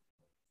believing.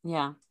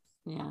 Yeah.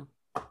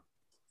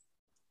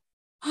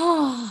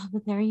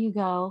 But there you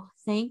go.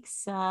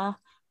 Thanks for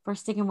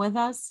sticking with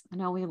us. I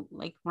know we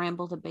like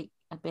rambled a bit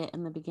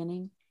in the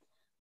beginning.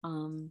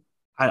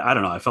 I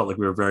don't know. I felt like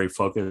we were very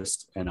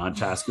focused and on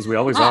task, because we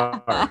always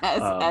are.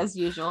 As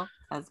usual.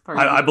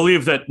 I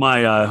believe that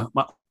my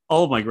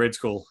all of my grade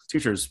school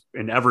teachers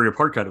in every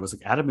report card, it was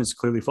like, Adam is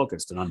clearly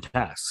focused and on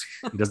task.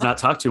 He does not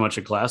talk too much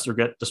in class or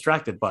get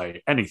distracted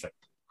by anything.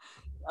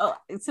 Oh,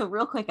 so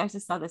real quick, I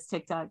just saw this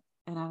TikTok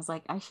and I was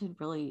like, I should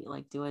really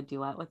like do a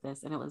duet with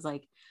this. And it was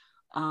like,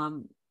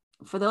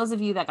 for those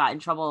of you that got in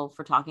trouble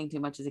for talking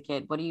too much as a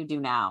kid, what do you do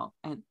now?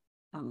 And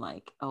I'm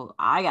like, oh,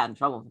 I got in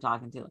trouble for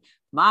talking too much.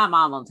 My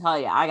mom will tell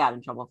you I got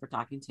in trouble for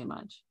talking too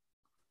much.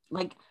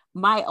 Like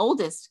my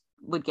oldest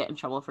would get in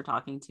trouble for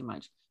talking too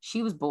much.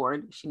 She was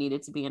bored. She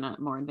needed to be in a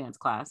more advanced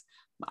class.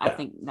 I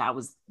think that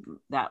was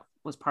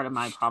part of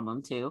my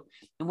problem too.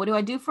 And what do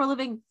I do for a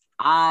living?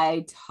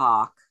 I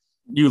talk.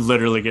 You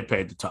literally get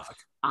paid to talk.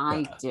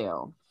 I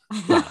do.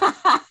 Yeah.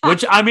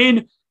 Which, I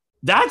mean,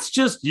 that's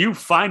just you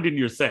finding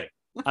your thing.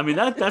 I mean,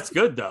 that's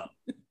good though.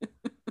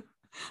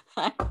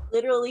 I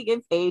literally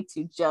get paid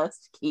to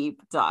just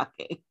keep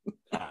talking.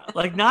 Yeah.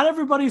 Like, not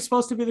everybody's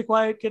supposed to be the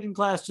quiet kid in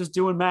class just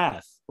doing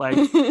math. Like,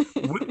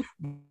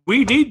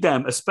 we need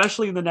them,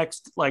 especially in the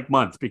next like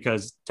month,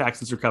 because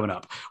taxes are coming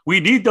up. We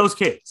need those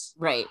kids,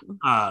 right?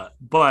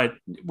 But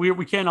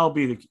we can't all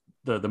be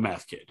the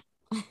math kid.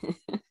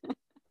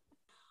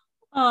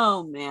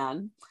 Oh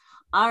man!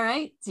 All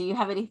right. Do you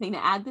have anything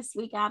to add this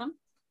week, Adam?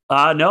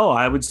 No,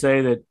 I would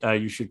say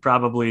that you should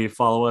probably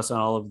follow us on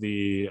all of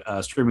the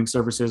streaming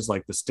services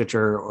like the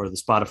Stitcher or the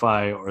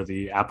Spotify or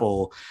the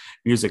Apple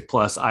Music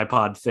Plus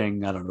iPod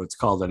thing. I don't know what it's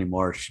called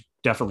anymore.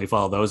 Definitely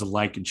follow those and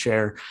like and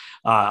share.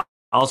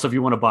 Also, if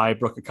you want to buy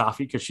Brooke a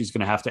coffee, because she's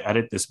going to have to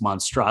edit this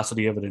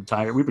monstrosity of an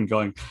entire, we've been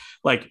going,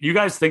 like, you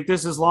guys think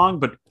this is long,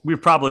 but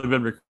we've probably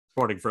been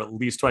recording for at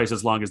least twice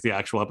as long as the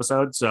actual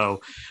episode.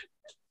 So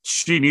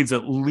she needs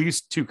at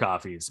least 2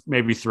 coffees,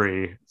 maybe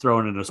 3, throw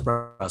in an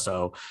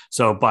espresso.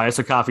 So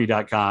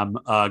buyusacoffee.com,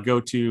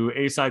 go to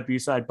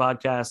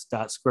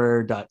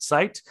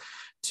asidebsidepodcast.square.site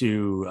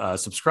to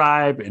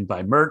subscribe and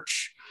buy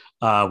merch.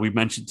 We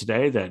mentioned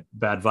today that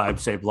bad vibes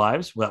save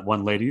lives. That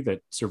one lady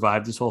that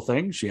survived this whole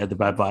thing, she had the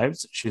bad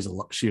vibes. She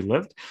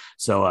lived.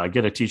 So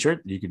get a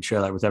t-shirt. You can share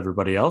that with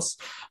everybody else.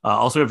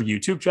 Also have a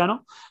YouTube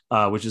channel,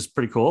 which is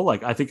pretty cool.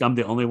 Like, I think I'm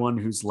the only one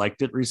who's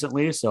liked it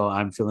recently, so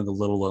I'm feeling a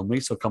little lonely.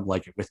 So come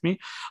like it with me.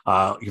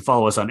 You can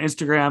follow us on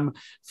Instagram,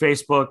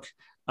 Facebook.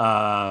 We're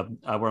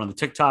on the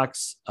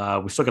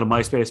TikToks. We still got a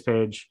MySpace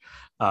page.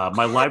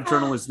 My live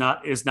journal is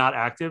not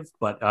active,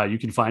 but you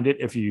can find it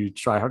if you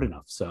try hard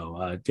enough.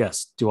 So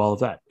yes, do all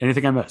of that.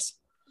 Anything I miss?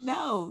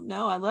 No,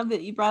 I love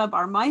that you brought up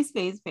our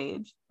MySpace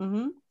page.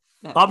 Mm-hmm.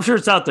 I'm sure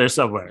it's out there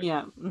somewhere.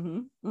 Yeah. Mm-hmm.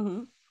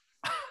 Mm-hmm.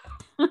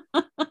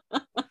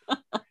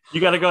 You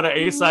got to go to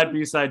A-side,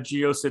 B-side,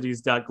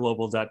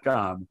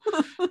 geocities.global.com.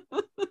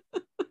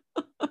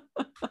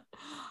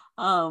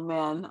 Oh,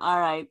 man. All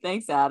right.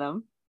 Thanks,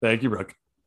 Adam. Thank you, Brooke.